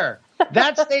there.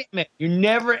 That statement, you're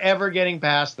never, ever getting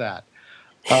past that.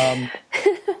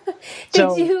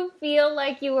 Did you feel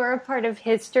like you were a part of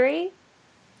history?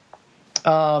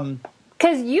 Because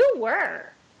you were.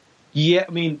 Yeah,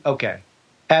 I mean, okay.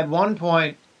 At one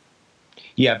point,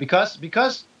 yeah,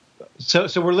 because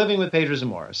so we're living with Pedro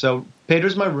Zamora. So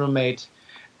Pedro's my roommate,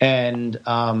 and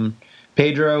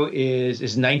Pedro is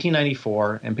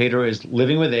 1994, and Pedro is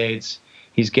living with AIDS.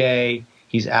 He's gay.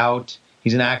 He's out.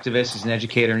 He's an activist. He's an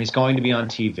educator, and he's going to be on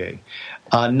TV.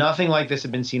 Nothing like this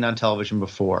had been seen on television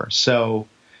before. So,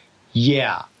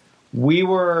 yeah, we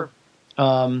were,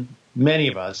 many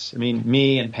of us, I mean,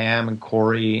 me and Pam and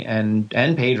Corey and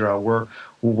Pedro were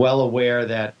well aware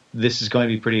that this is going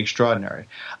to be pretty extraordinary.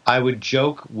 I would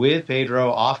joke with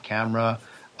Pedro off camera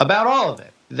about all of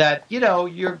it. That,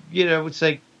 it's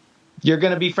like you're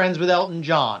going to be friends with Elton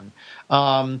John.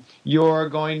 You're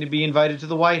going to be invited to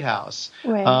the White House.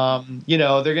 Right.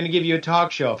 They're going to give you a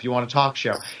talk show if you want a talk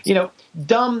show.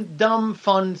 Dumb,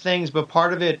 fun things. But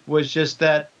part of it was just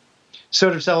that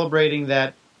sort of celebrating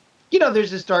that,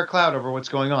 there's this dark cloud over what's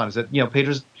going on. Is that,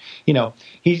 Pedro's,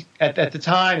 he at the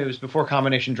time, it was before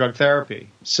combination drug therapy.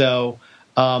 So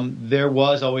there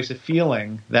was always a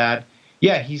feeling that,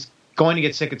 yeah, he's going to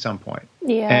get sick at some point.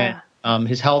 Yeah. And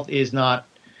his health is not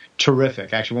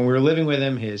terrific. Actually, when we were living with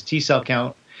him, his T cell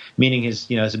count, meaning his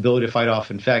ability to fight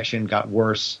off infection, got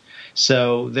worse.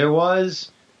 So there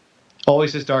was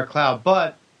always this dark cloud,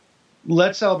 but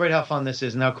let's celebrate how fun this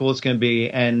is and how cool it's going to be.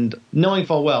 And knowing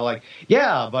full well, like,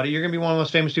 yeah, buddy, you're going to be one of the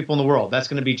most famous people in the world. That's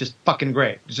going to be just fucking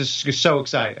great. It's just so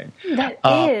exciting.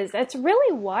 That's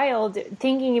really wild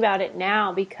thinking about it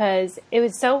now, because it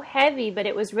was so heavy, but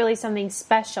it was really something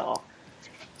special.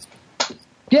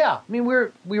 Yeah. I mean,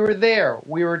 we were there.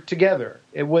 We were together.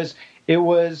 It was,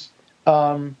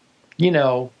 the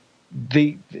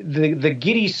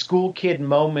giddy school kid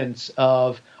moments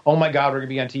of, oh my God, we're going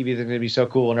to be on TV. They're going to be so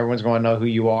cool, and everyone's going to know who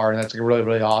you are, and that's really,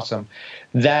 really awesome.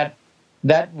 That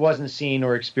wasn't seen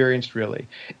or experienced really,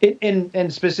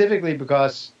 and specifically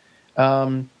because,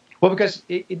 because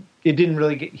it didn't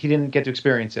really he didn't get to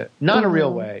experience it, not in a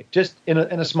real way, just in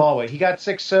a small way. He got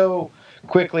sick so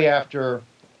quickly after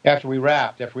we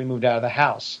wrapped, after we moved out of the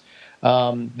house.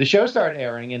 The show started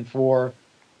airing, and for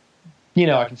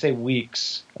I can say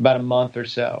weeks, about a month or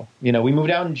so. We moved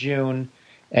out in June.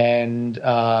 And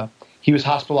he was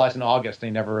hospitalized in August, and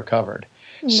he never recovered.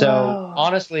 No. So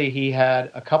honestly, he had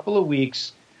a couple of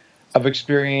weeks of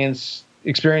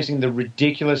experiencing the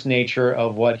ridiculous nature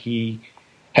of what he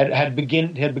had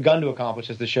begun to accomplish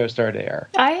as the show started to air.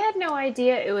 I had no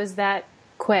idea it was that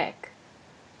quick.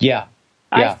 Yeah.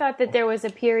 I thought that there was a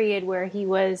period where he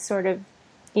was sort of,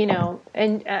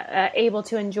 able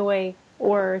to enjoy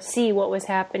or see what was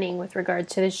happening with regard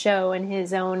to the show and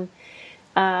his own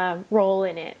role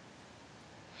in it.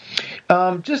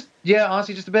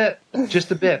 Honestly, just a bit.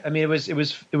 I mean,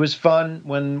 it was fun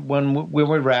when we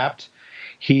wrapped.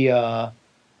 He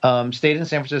stayed in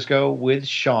San Francisco with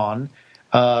Sean,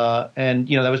 and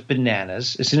that was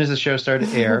bananas. As soon as the show started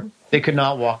to air, they could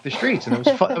not walk the streets, and it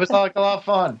was fun. It was like a lot of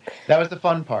fun. That was the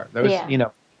fun part. That was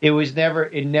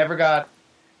it never got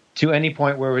to any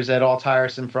point where it was at all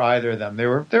tiresome for either of them. They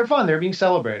were fun. They were being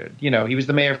celebrated. He was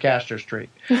the mayor of Castro Street.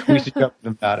 We used to joke with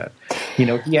him about it. He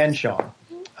and Sean.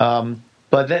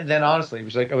 But then honestly,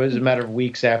 it was a matter of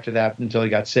weeks after that until he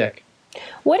got sick.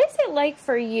 What is it like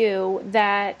for you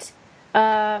that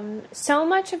so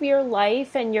much of your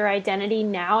life and your identity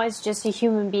now as just a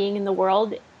human being in the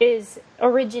world is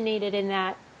originated in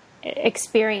that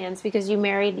experience, because you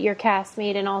married your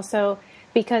castmate and also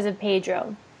because of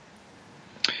Pedro?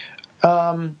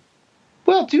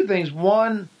 Well, two things.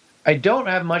 One, I don't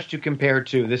have much to compare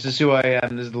to. This is who I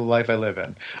am. This is the life I live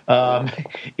in. But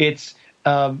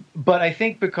I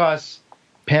think because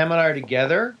Pam and I are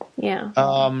together,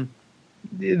 the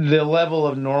level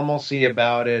of normalcy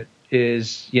about it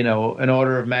is, an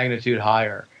order of magnitude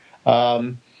higher.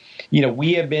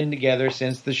 We have been together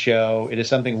since the show. It is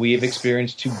something we have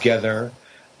experienced together.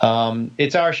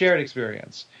 It's our shared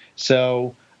experience.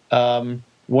 So,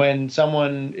 when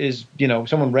someone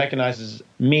someone recognizes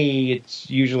me, it's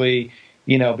usually,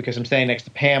 because I'm standing next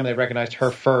to Pam, they recognized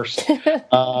her first.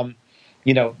 It's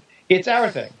our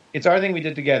thing. It's our thing we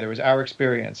did together. It was our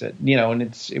experience. And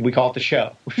we call it the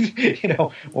show.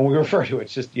 When we refer to it,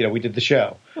 it's just, we did the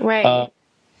show. Right.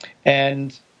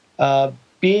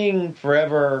 Being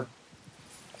forever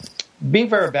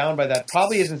bound by that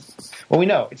probably isn't, well, we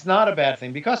know it's not a bad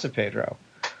thing because of Pedro.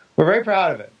 We're very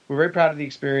proud of it. We're very proud of the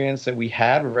experience that we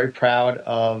had. We're very proud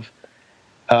of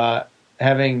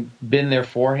having been there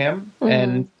for him. Mm-hmm.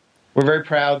 And we're very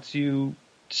proud to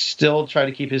still try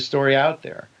to keep his story out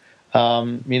there.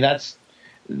 That's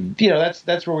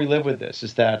where we live with this,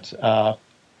 is that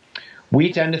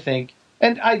we tend to think,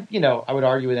 and I would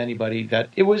argue with anybody that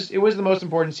it was the most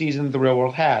important season that the Real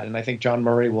World had. And I think John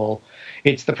Murray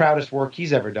it's the proudest work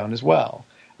he's ever done as well.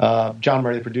 John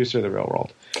Murray, the producer of the Real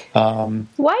World.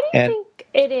 Why do you think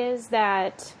it is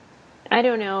that, I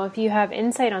don't know if you have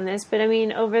insight on this, but I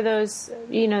mean, over those,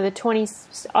 the 20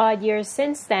 odd years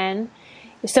since then,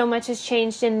 so much has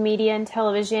changed in media and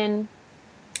television,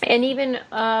 and even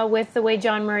with the way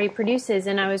John Murray produces.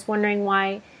 And I was wondering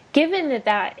why, given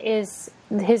that is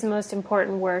his most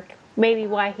important work, maybe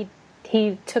why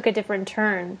he took a different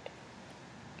turn.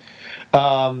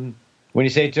 When you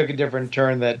say took a different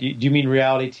turn, do you mean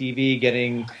reality TV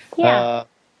getting? Yeah.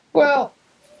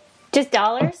 Just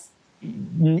dollars.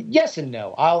 Yes and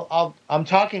no. I'm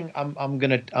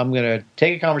gonna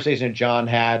take a conversation that John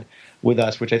had with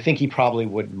us, which I think he probably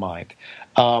wouldn't mind.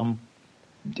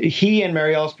 He and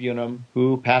Mary Ellis Bunham,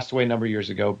 who passed away a number of years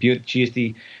ago, she is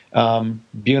the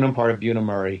Bunham part of Bunham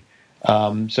Murray.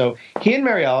 So he and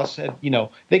Mary Ellis had,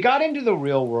 they got into the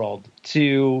Real World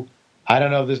to, I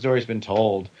don't know if this story's been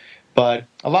told, but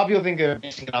a lot of people think they're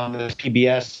basing it on this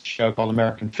PBS show called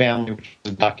American Family, which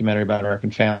is a documentary about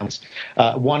American families,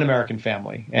 One American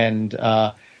Family. And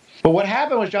But what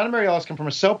happened was John and Mary Ellis come from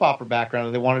a soap opera background,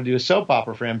 and they wanted to do a soap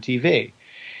opera for MTV.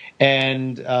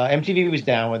 And MTV was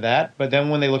down with that. But then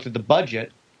when they looked at the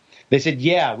budget, they said,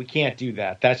 yeah, we can't do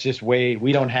that. That's just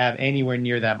we don't have anywhere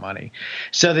near that money.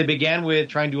 So they began with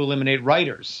trying to eliminate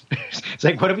writers. It's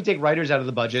like, what if we take writers out of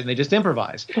the budget and they just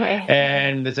improvise? Right.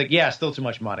 And it's like, yeah, still too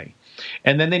much money.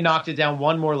 And then they knocked it down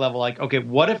one more level, like, okay,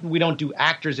 what if we don't do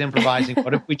actors improvising?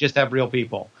 What if we just have real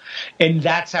people? And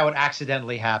that's how it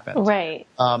accidentally happened. Right.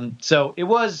 So it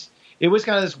was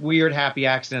kind of this weird happy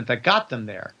accident that got them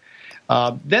there.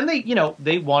 Then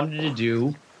they wanted to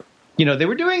do, they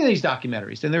were doing these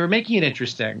documentaries and they were making it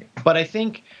interesting. But I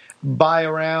think by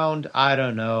around, I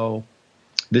don't know,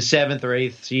 the 7th or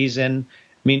 8th season,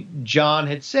 I mean, John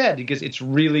had said, because it's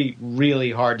really, really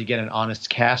hard to get an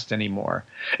honest cast anymore.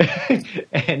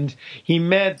 And he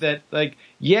meant that, like,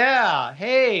 yeah,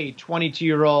 hey,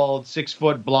 22-year-old,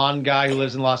 6-foot blonde guy who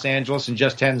lives in Los Angeles and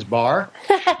just tends bar.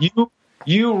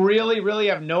 You really, really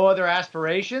have no other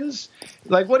aspirations?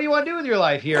 Like, what do you want to do with your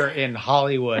life here in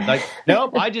Hollywood? Like,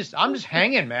 nope, I'm just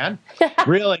hanging, man.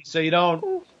 Really? So you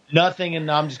don't, nothing, and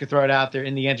I'm just going to throw it out there,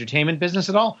 in the entertainment business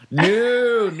at all?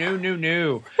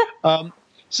 No.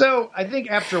 So I think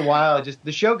after a while,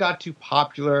 the show got too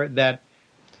popular that,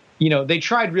 they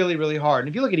tried really, really hard.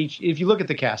 And if you look at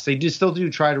the cast, they still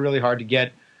do try really hard to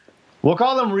get, we'll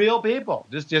call them real people,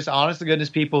 just honest to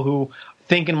goodness people who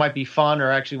think it might be fun or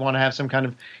actually want to have some kind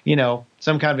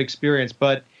of experience.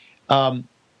 But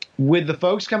with the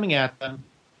folks coming at them,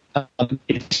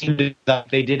 it seemed that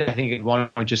they did, I think, at one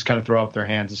point just kind of throw up their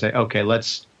hands and say, okay,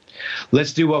 let's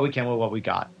do what we can with what we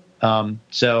got.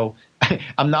 So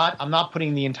I'm not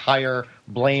putting the entire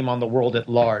blame on the world at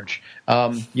large.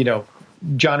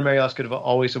 John and Mary Ellis could have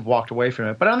always walked away from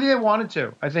it, but I don't think they wanted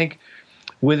to. I think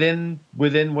within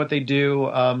what they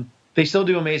do, they still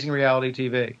do amazing reality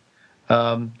TV.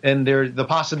 And the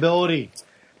possibility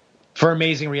for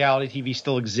amazing reality TV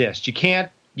still exists. You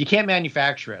can't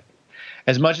manufacture it.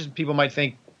 As much as people might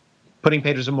think putting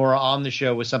Pedro Zamora on the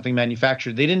show was something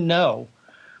manufactured, they didn't know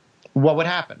what would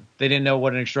happen. They didn't know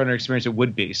what an extraordinary experience it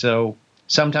would be. So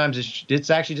sometimes it's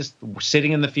actually just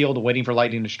sitting in the field waiting for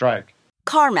lightning to strike.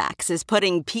 CarMax is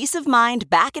putting peace of mind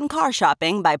back in car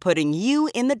shopping by putting you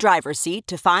in the driver's seat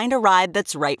to find a ride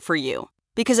that's right for you.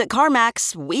 Because at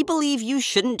CarMax, we believe you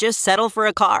shouldn't just settle for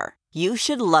a car. You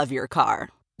should love your car.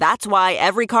 That's why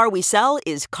every car we sell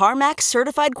is CarMax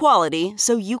certified quality,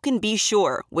 so you can be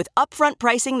sure with upfront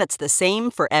pricing that's the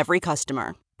same for every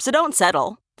customer. So don't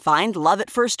settle. Find love at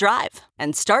first drive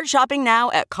and start shopping now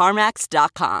at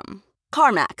CarMax.com.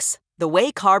 CarMax, the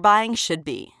way car buying should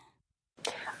be.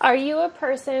 Are you a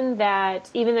person that,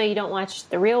 even though you don't watch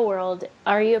The Real World,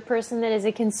 are you a person that is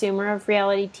a consumer of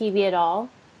reality TV at all?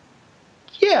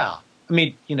 Yeah. I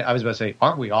mean, I was about to say,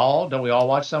 aren't we all? Don't we all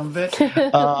watch some of it?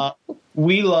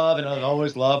 We love, and I've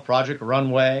always loved, Project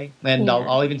Runway. And yeah.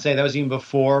 I'll even say that was even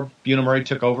before Una Murray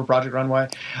took over Project Runway.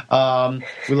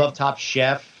 We love Top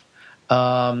Chef.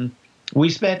 We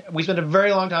spent a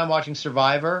very long time watching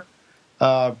Survivor.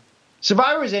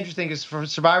 Survivor is interesting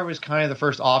because Survivor was kind of the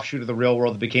first offshoot of The Real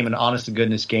World that became an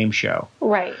honest-to-goodness game show.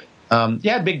 Right. You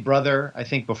had Big Brother, I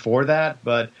think, before that,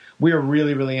 but we were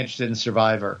really, really interested in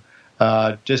Survivor.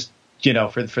 Just,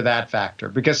 for that factor.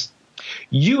 Because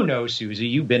Susie,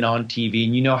 you've been on TV,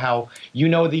 and you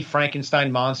know the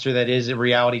Frankenstein monster that is a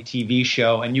reality TV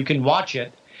show, and you can watch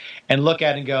it and look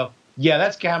at it and go, yeah,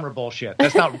 that's camera bullshit.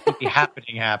 That's not really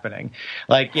happening.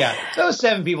 Like, yeah, those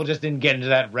 7 people just didn't get into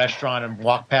that restaurant and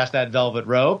walk past that velvet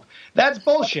rope. That's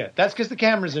bullshit. That's because the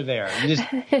cameras are there.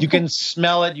 You can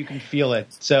smell it, you can feel it.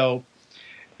 So,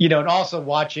 and also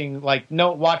watching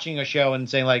a show and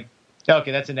saying like,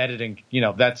 okay, that's an editing.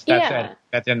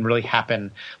 That didn't really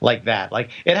happen like that.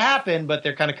 Like it happened, but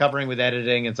they're kind of covering with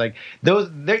editing. It's like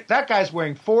that guy's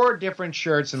wearing 4 different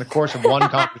shirts in the course of one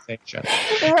conversation.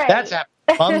 Right. That's happened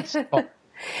months.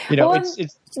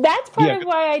 It's that's part of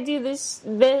why I do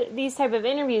these type of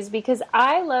interviews, because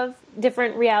I love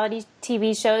different reality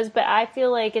TV shows, but I feel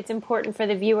like it's important for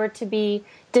the viewer to be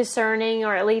discerning,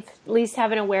 or at least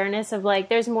have an awareness of like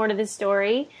there's more to the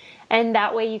story. And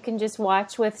that way you can just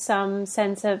watch with some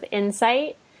sense of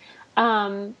insight.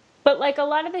 But like a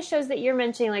lot of the shows that you're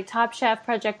mentioning, like Top Chef,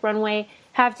 Project Runway,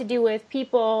 have to do with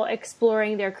people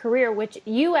exploring their career, which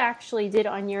you actually did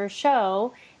on your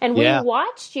show. And we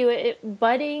watched you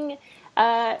budding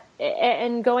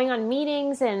and going on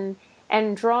meetings and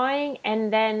drawing,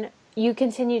 and then you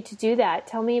continued to do that.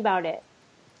 Tell me about it.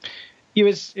 It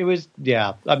was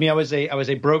yeah. I mean, I was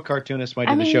a broke cartoonist when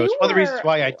I did the show. It's one of the reasons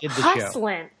why I did the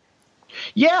show.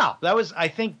 Yeah, that was, I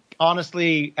think,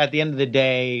 honestly, at the end of the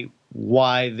day,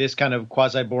 why this kind of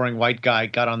quasi-boring white guy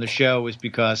got on the show was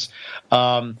because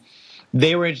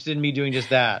they were interested in me doing just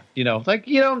that. You know, like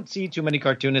you don't see too many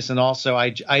cartoonists, and also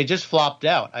I just flopped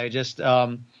out. I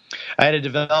had a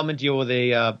development deal with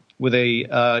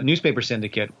a newspaper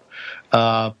syndicate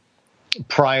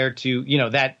prior to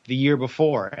the year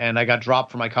before, and I got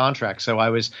dropped from my contract. So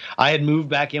I had moved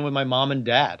back in with my mom and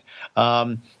dad.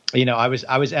 I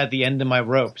was at the end of my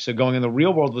rope. So going in the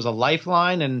real world was a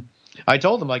lifeline, and I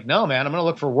told them, like, no, man, I'm going to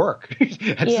look for work.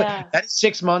 That's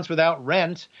 6 months without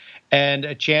rent and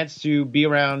a chance to be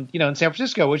around, in San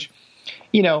Francisco, which,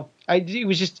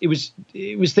 it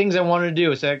was things I wanted to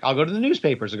do. It's like, I'll go to the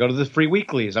newspapers, I'll go to the free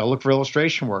weeklies, I'll look for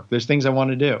illustration work. There's things I want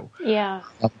to do. Yeah.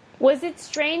 Was it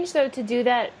strange, though, to do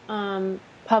that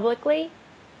publicly?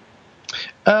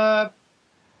 No,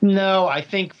 I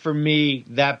think for me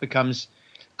that becomes,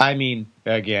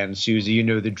 again, Susie, you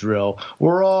know the drill.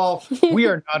 We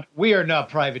are not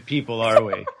private people, are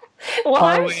we? Well,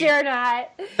 I'm sure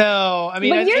not. No, but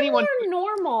you're more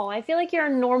normal. I feel like you're a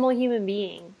normal human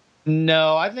being.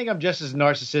 No, I think I'm just as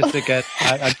narcissistic as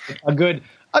a good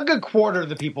quarter of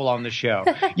the people on the show.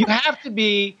 You have to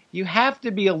be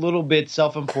a little bit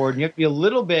self-important. You have to be a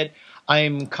little bit.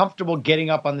 I'm comfortable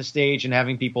getting up on the stage and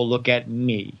having people look at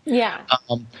me. Yeah.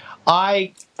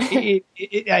 I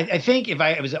think if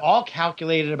I was all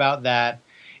calculated about that,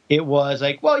 it was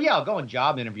like, well, yeah, I'll go on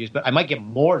job interviews, but I might get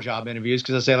more job interviews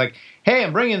because I'll say like, hey,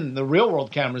 I'm bringing the real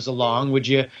world cameras along. Would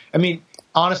you?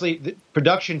 Honestly, the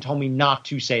production told me not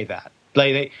to say that.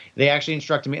 Like they actually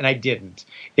instructed me, and I didn't.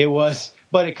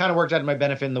 But it kind of worked out to my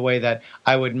benefit in the way that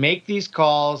I would make these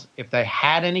calls if they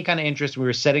had any kind of interest. We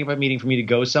were setting up a meeting for me to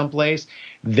go someplace.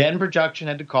 Then production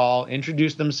had to call,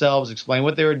 introduce themselves, explain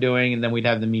what they were doing, and then we'd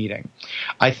have the meeting.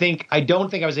 I don't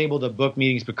think I was able to book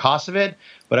meetings because of it,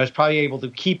 but I was probably able to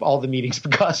keep all the meetings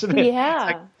because of it. Yeah.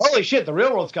 It's like, holy shit, the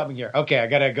real world's coming here. Okay, I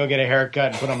got to go get a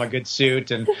haircut and put on my good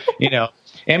suit. And,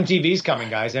 MTV's coming,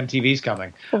 guys. MTV's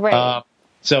coming. Right.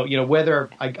 So, whether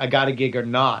I got a gig or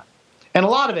not. And a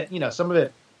lot of it, some of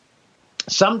it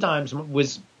sometimes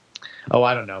was,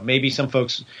 I don't know, maybe some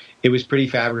folks, it was pretty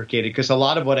fabricated because a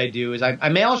lot of what I do is I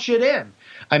mail shit in.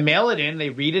 I mail it in. They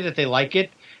read it. If they like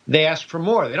it, they ask for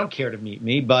more. They don't care to meet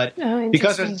me. But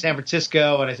because I was in San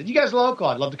Francisco and I said, you guys are local,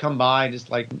 I'd love to come by and just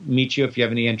like meet you if you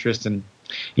have any interest. And,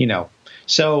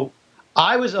 so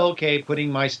I was okay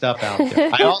putting my stuff out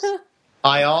there.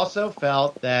 I also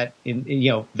felt that,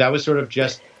 that was sort of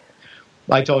just,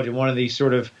 I told you, one of these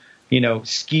sort of,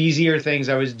 skeezier things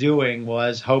I was doing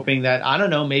was hoping that, I don't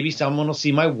know, maybe someone will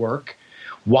see my work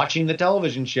watching the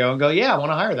television show and go, yeah, I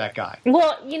want to hire that guy.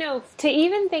 Well, to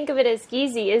even think of it as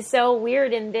skeezy is so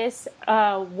weird in this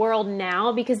world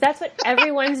now because that's what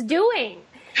everyone's doing.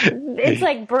 It's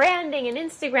like branding and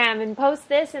Instagram and post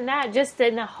this and that just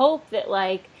in the hope that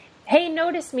like, hey,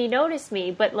 notice me.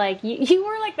 But like you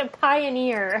were like the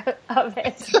pioneer of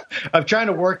it. I'm trying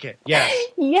to work it. Yes.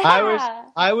 Yeah.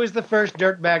 I was the first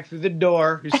dirtbag through the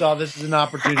door who saw this as an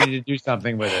opportunity to do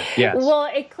something with it. Yes. Well,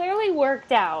 it clearly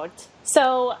worked out.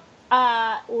 So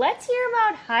let's hear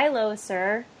about Hilo,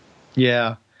 sir.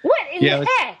 Yeah. What in the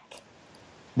heck?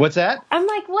 What's that? I'm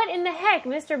like, what in the heck,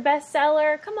 Mr.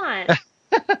 Bestseller? Come on.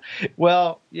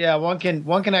 Well, yeah, one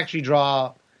can actually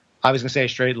draw, I was going to say a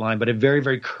straight line, but a very,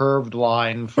 very curved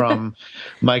line from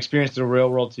my experience in the real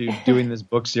world to doing this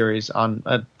book series in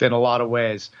a lot of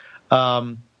ways.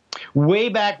 Way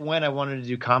back when I wanted to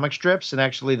do comic strips, and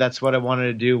actually that's what I wanted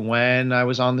to do when I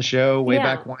was on the show way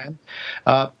back when.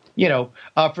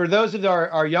 For those of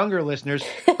our younger listeners,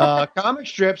 comic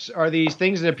strips are these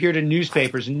things that appeared in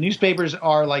newspapers, and newspapers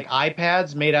are like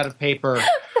iPads made out of paper,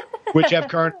 which have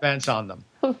current events on them.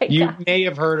 Oh my You God. may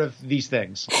have heard of these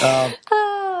things.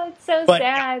 It's so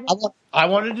sad. I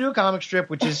wanted to do a comic strip,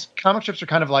 which is comic strips are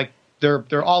kind of like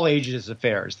they're all ages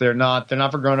affairs. They're not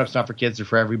for grown-ups, not for kids, they're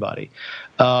for everybody.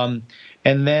 And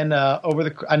then over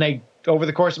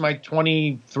the course of my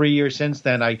 23 years since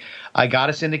then, I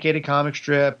got a syndicated comic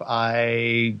strip.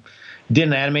 I did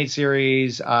an animated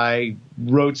series. I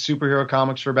wrote superhero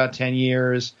comics for about 10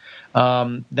 years.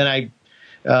 Then I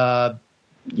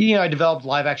developed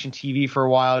live action TV for a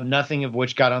while, nothing of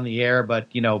which got on the air, but,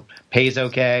 pays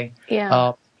okay.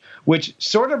 Yeah. Which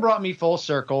sort of brought me full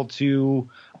circle to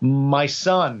my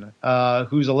son,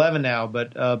 who's 11 now,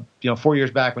 but, 4 years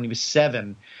back when he was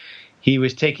 7, he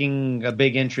was taking a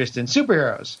big interest in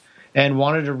superheroes and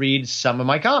wanted to read some of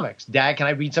my comics. Dad, can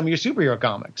I read some of your superhero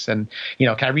comics? And,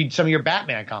 can I read some of your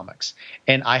Batman comics?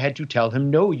 And I had to tell him,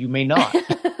 no, you may not.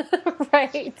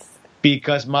 Right.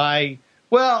 Because I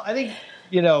think,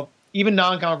 even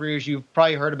non-comic readers, you've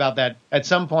probably heard about that. At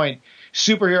some point,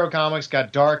 superhero comics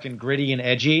got dark and gritty and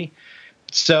edgy.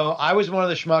 So I was one of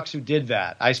the schmucks who did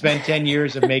that. I spent 10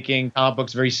 years of making comic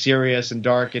books very serious and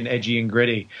dark and edgy and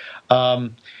gritty.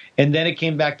 And then it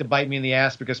came back to bite me in the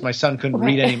ass because my son couldn't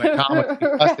read any of my comics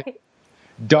because they were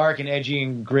dark and edgy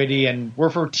and gritty and were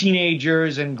for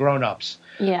teenagers and grown-ups.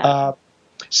 Yeah.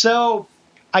 So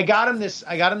I got him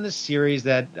this series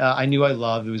that I knew I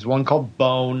loved. It was one called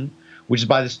Bone, which is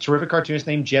by this terrific cartoonist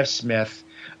named Jeff Smith.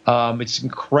 It's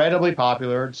incredibly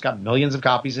popular. It's got millions of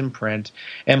copies in print.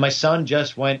 And my son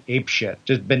just went apeshit.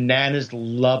 Just bananas,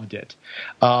 loved it.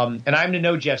 And I'm to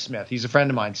know Jeff Smith. He's a friend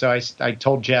of mine. So I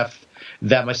told Jeff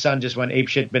that my son just went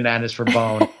apeshit bananas for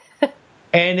Bone.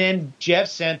 And then Jeff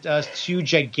sent us 2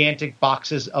 gigantic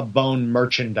boxes of Bone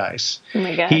merchandise. Oh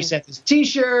my God. He sent us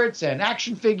T-shirts and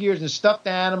action figures and stuffed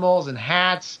animals and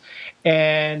hats.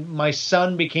 And my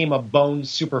son became a Bone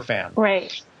super fan.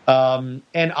 Right. And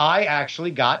I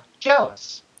actually got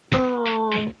jealous.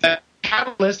 Oh. The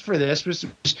catalyst for this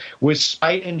was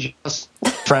spite and jealous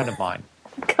friend of mine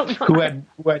who had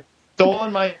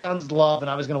stolen my son's love, and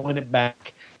I was going to win it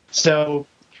back. So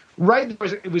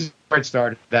it was where it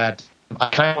started that I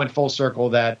kind of went full circle.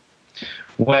 That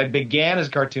when I began as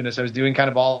a cartoonist, I was doing kind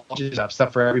of all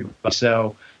stuff for everybody.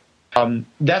 So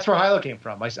that's where Hilo came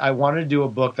from. I wanted to do a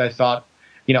book that I thought,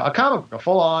 a comic book, a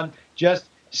full on, just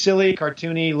silly,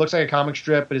 cartoony, looks like a comic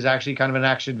strip, but is actually kind of an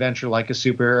action adventure, like a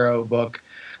superhero book,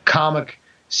 comic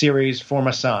series for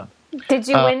my son. Did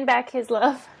you win back his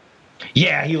love?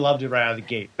 Yeah, he loved it right out of the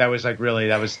gate. That was like really,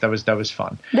 that was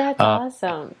fun. That's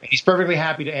awesome. He's perfectly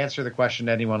happy to answer the question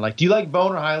to anyone, like, do you like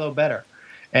Bone or Hilo better?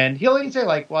 And he'll even say,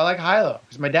 like, well, I like Hilo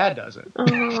because my dad does it.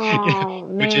 Oh,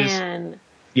 Which man.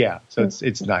 So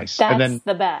it's nice. That's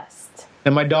the best.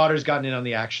 And my daughter's gotten in on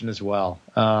the action as well.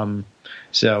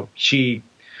 So she,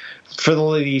 for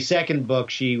the second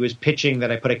book, she was pitching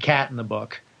that I put a cat in the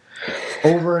book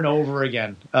over and over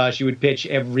again. She would pitch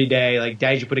every day, like,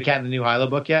 Dad, did you put a cat in the new Hilo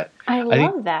book yet? I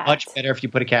love that. Much better if you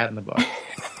put a cat in the book.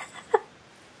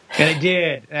 And it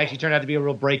did. It actually turned out to be a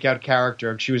real breakout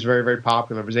character. She was very, very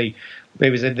popular. It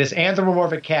was this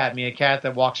anthropomorphic cat, a cat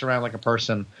that walks around like a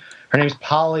person. Her name's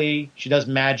Polly. She does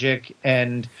magic,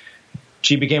 and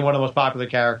she became one of the most popular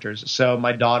characters. So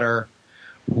my daughter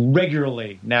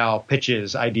regularly now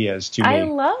pitches ideas to me. I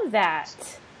love that.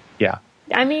 Yeah.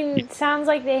 I mean, it sounds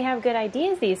like they have good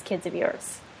ideas, these kids of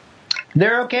yours.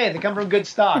 They're okay. They come from good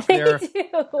stock. They Her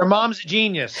do. mom's a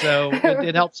genius, so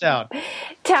it helps out.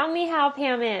 Tell me how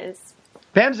Pam is.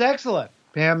 Pam's excellent.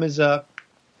 Pam is and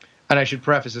I should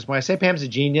preface this, when I say Pam's a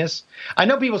genius, I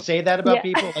know people say that about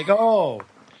people, like, oh,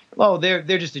 they're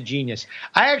just a genius.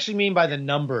 I actually mean by the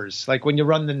numbers, like when you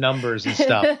run the numbers and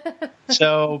stuff.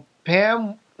 So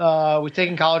Pam was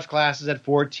taking college classes at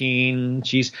 14.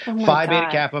 She's Phi Beta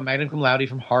Kappa, magna cum laude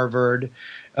from Harvard.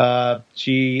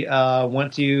 She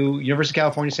went to University of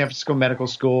California, San Francisco Medical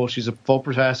School. She's a full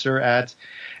professor at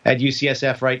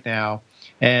UCSF right now.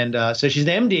 And so she's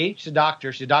an MD. She's a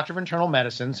doctor. She's a doctor of internal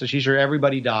medicine. So she's your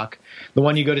everybody doc, the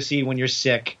one you go to see when you're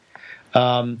sick.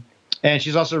 And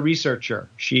she's also a researcher.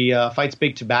 She fights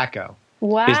big tobacco.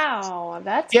 Wow,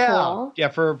 that's cool. Yeah,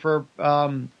 for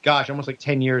almost like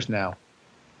 10 years now.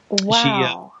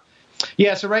 Wow.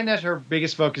 So right now her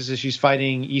biggest focus is she's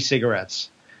fighting e-cigarettes.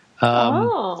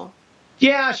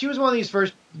 Yeah, she was one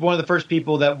of the first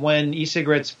people that when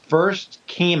e-cigarettes first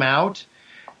came out,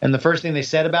 and the first thing they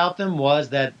said about them was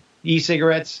that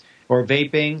e-cigarettes or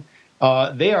vaping,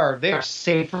 they are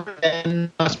safer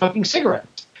than smoking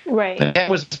cigarettes. Right. And that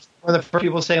was one of the first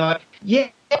people saying, like, yeah,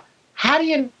 how do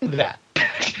you know that?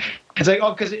 It's like,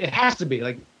 oh, because it has to be.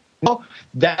 Like, well,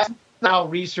 that's how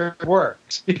research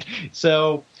works.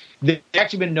 So there's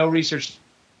actually been no research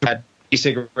that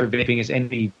e-cigarette or vaping is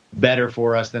any better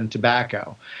for us than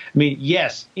tobacco. I mean,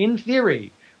 yes, in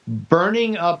theory,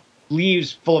 burning up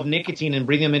leaves full of nicotine and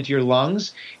breathing them into your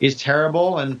lungs is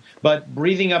terrible, but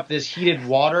breathing up this heated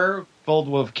water filled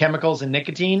with chemicals and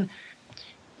nicotine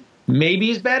maybe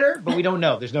is better, but we don't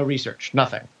know. There's no research,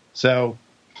 nothing. So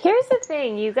here's the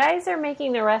thing: you guys are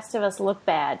making the rest of us look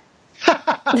bad.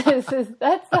 That's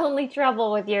the only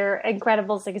trouble with your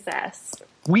incredible success.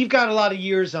 We've got a lot of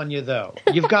years on you, though.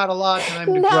 You've got a lot of time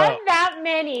to grow. Not that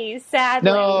many,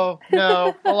 sadly. No,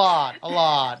 a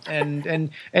lot,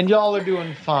 and y'all are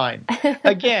doing fine.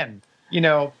 Again,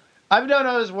 I've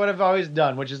done what I've always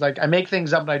done, which is like I make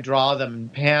things up and I draw them.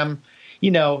 And Pam,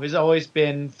 has always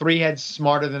been 3 heads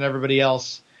smarter than everybody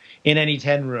else in any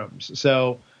 10 rooms.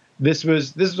 So this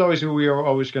was always who we were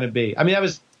always going to be. I mean, that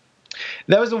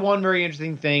was the one very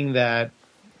interesting thing that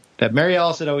Mary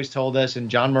Ellis had always told us,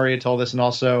 and John Murray had told us, and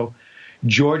also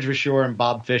George Vashore and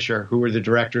Bob Fisher, who were the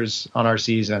directors on our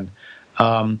season.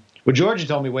 What George had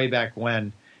told me way back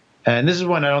when And this is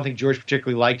when I don't think George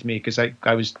particularly liked me because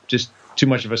I was just too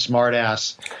much of a smart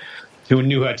ass who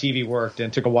knew how TV worked,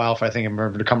 and it took a while for I think him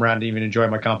to come around to even enjoy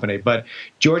my company. But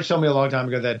George told me a long time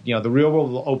ago that the real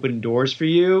world will open doors for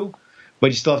you,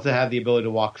 but you still have to have the ability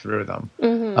to walk through them.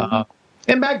 Mm-hmm.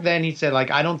 And back then he said,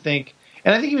 like, I don't think,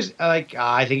 and I think he was like,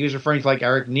 I think he was referring to like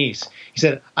Eric Nies. He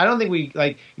said, I don't think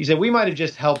he said we might have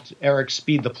just helped Eric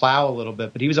speed the plow a little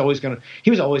bit, but he was always going to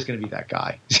be that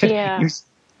guy. Yeah.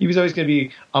 He was always going to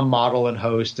be a model and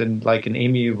host and like an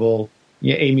amiable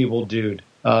dude.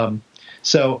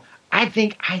 So I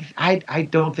think I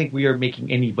don't think we are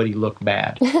making anybody look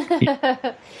bad.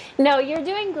 No, you're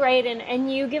doing great,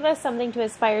 and you give us something to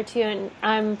aspire to, and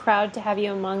I'm proud to have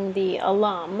you among the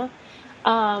alum.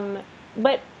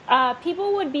 But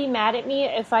people would be mad at me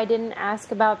if I didn't ask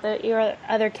about your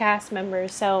other cast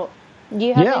members. So, do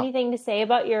you have anything to say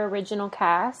about your original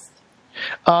cast?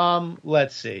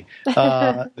 Let's see.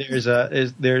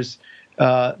 There's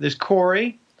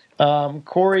Corey.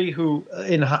 Corey, who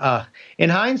in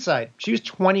hindsight, she was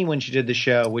 20 when she did the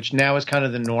show, which now is kind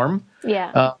of the norm.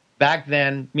 Yeah. Back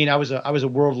then, I mean, I was a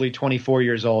worldly 24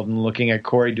 years old and looking at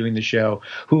Corey doing the show.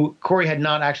 Corey had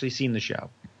not actually seen the show.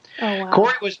 Oh, wow.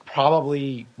 Corey was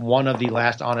probably one of the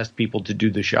last honest people to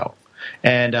do the show.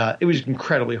 And it was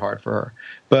incredibly hard for her.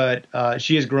 But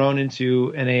she has grown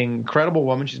into an incredible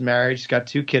woman. She's married. She's got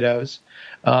 2 kiddos.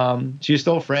 She's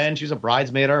still a friend. She was a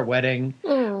bridesmaid at our wedding.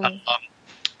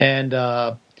 And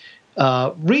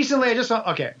recently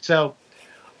so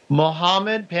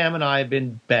Mohammed, Pam, and I have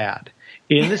been bad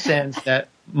in the sense that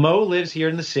Mo lives here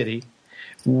in the city.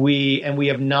 We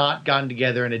have not gotten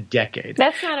together in a decade.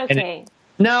 That's not okay.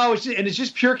 No, it's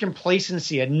just pure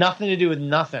complacency. It had nothing to do with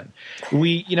nothing.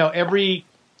 We, every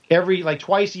like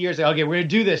twice a year, say, okay, we're going to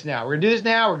do this now. We're going to do this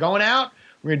now. We're going out.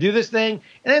 We're going to do this thing.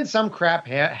 And then some crap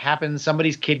happens.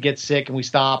 Somebody's kid gets sick and we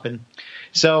stop. And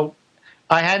so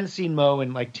I hadn't seen Mo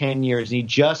in like 10 years. And he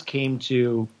just came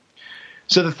to.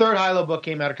 So the third Hilo book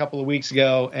came out a couple of weeks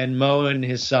ago, and Mo and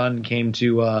his son came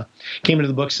into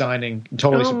the book signing.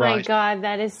 Totally surprised. Oh my God,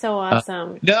 that is so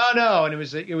awesome! No, and it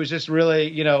was just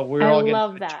really, we're all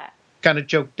getting kind of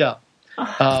choked up.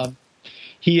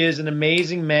 He is an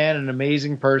amazing man, an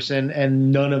amazing person,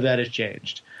 and none of that has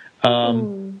changed.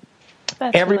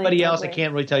 Everybody really else, I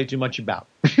can't really tell you too much about.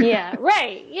 Yeah,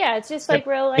 right. Yeah, it's just like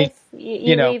real life.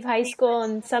 You leave high school,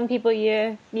 and some people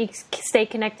you stay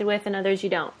connected with, and others you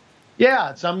don't.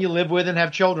 Yeah, some you live with and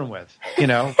have children with,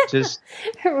 just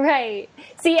right.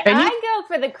 See, I go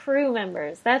for the crew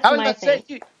members. That's my thing.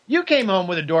 Say, you came home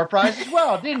with a door prize as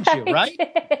well, didn't you? Right?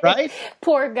 Right?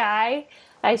 Poor guy.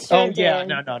 I sure did. Yeah,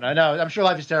 no. I'm sure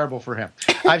life is terrible for him.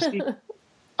 I've seen.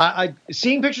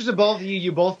 Seeing pictures of both of you,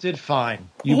 you both did fine.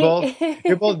 You're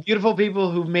both beautiful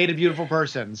people who've made a beautiful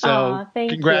person. So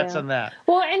congrats on that.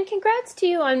 Well, and congrats to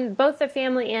you on both the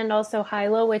family and also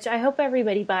Hilo, which I hope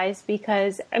everybody buys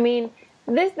because, I mean,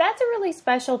 that's a really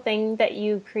special thing that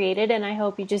you created, and I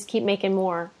hope you just keep making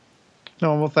more.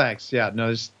 Oh, well, thanks. Yeah,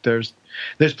 no, there's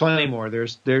plenty more.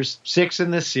 There's 6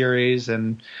 in this series,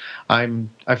 and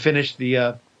I finished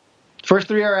the first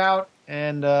 3 are out.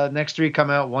 And next 3 come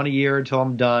out 1 a year until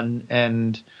I'm done.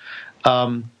 And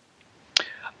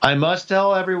I must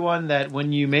tell everyone that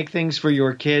when you make things for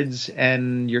your kids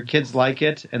and your kids like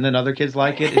it and then other kids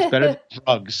like it, it's better than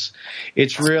drugs.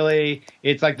 It's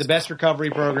like the best recovery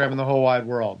program in the whole wide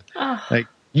world. Oh. Like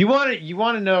you want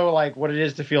to know like what it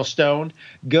is to feel stoned?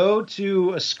 Go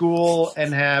to a school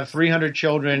and have 300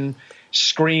 children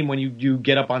scream when you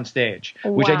get up on stage,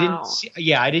 which I didn't see.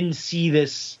 Yeah, I didn't see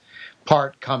this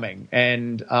part coming,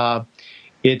 and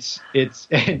it's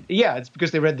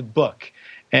because they read the book,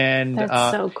 and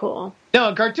that's so cool.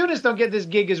 No, cartoonists don't get this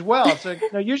gig as well. So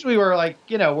usually we're like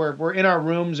we're in our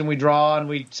rooms and we draw and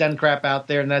we send crap out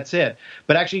there and that's it.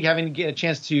 But actually having to get a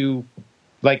chance to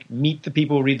like meet the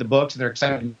people who read the books and they're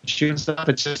excited to shoot and stuff,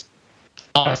 it's just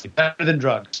honestly better than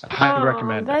drugs. I highly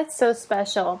recommend it. That's so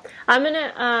special. I'm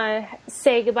gonna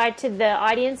say goodbye to the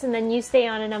audience and then you stay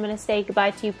on and I'm gonna say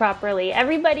goodbye to you properly.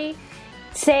 Everybody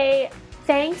say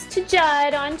thanks to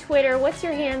Judd on Twitter. What's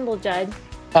your handle, Judd?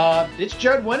 It's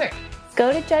Judd Winick.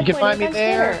 Go to Judd Winick. You can find me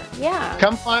there. Twitter. Yeah.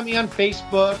 Come find me on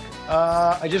Facebook.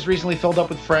 I just recently filled up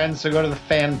with friends, so go to the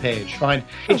fan page.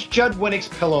 It's Judd Winick's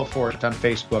Pillow Fort on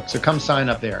Facebook. So come sign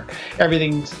up there.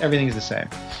 Everything's the same.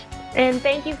 And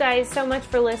thank you guys so much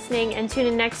for listening and tune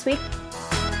in next week.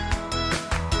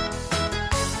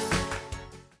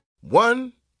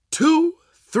 1, 2,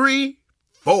 3,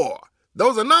 4.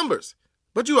 Those are numbers.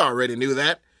 But you already knew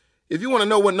that. If you want to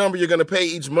know what number you're going to pay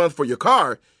each month for your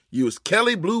car, use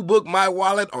Kelley Blue Book My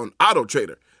Wallet on Auto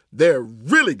Trader. They're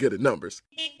really good at numbers.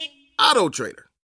 Auto Trader.